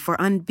destination for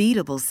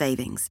unbeatable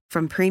savings,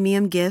 from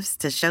premium gifts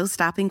to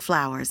show-stopping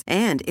flowers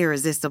and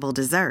irresistible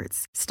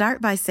desserts.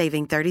 Start by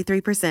saving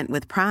 33%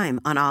 with Prime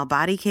on all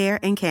body care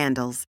and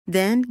candles.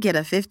 Then get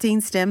a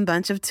 15-stem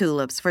bunch of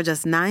tulips for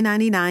just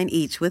 $9.99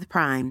 each with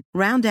Prime.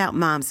 Round out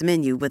Mom's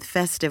menu with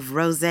festive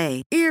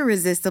rosé,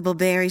 irresistible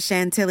berry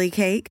chantilly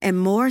cake, and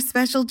more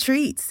special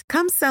treats.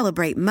 Come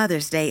celebrate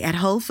Mother's Day at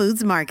Whole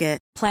Foods Market.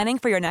 Planning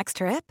for your next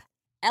trip?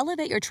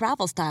 Elevate your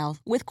travel style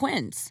with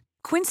Quince.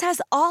 Quince has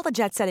all the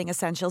jet-setting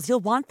essentials you'll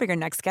want for your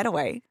next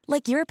getaway,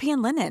 like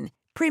European linen,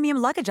 premium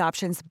luggage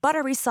options,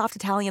 buttery soft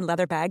Italian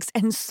leather bags,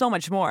 and so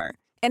much more.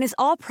 And is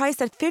all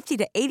priced at 50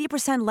 to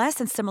 80% less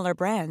than similar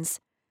brands.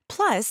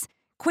 Plus,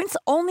 Quince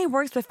only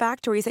works with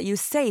factories that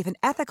use safe and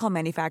ethical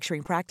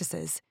manufacturing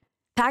practices.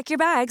 Pack your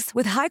bags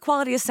with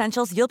high-quality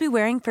essentials you'll be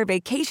wearing for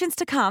vacations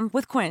to come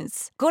with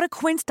Quince. Go to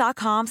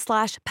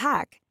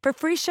quince.com/pack for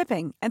free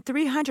shipping and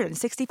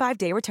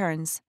 365-day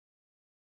returns.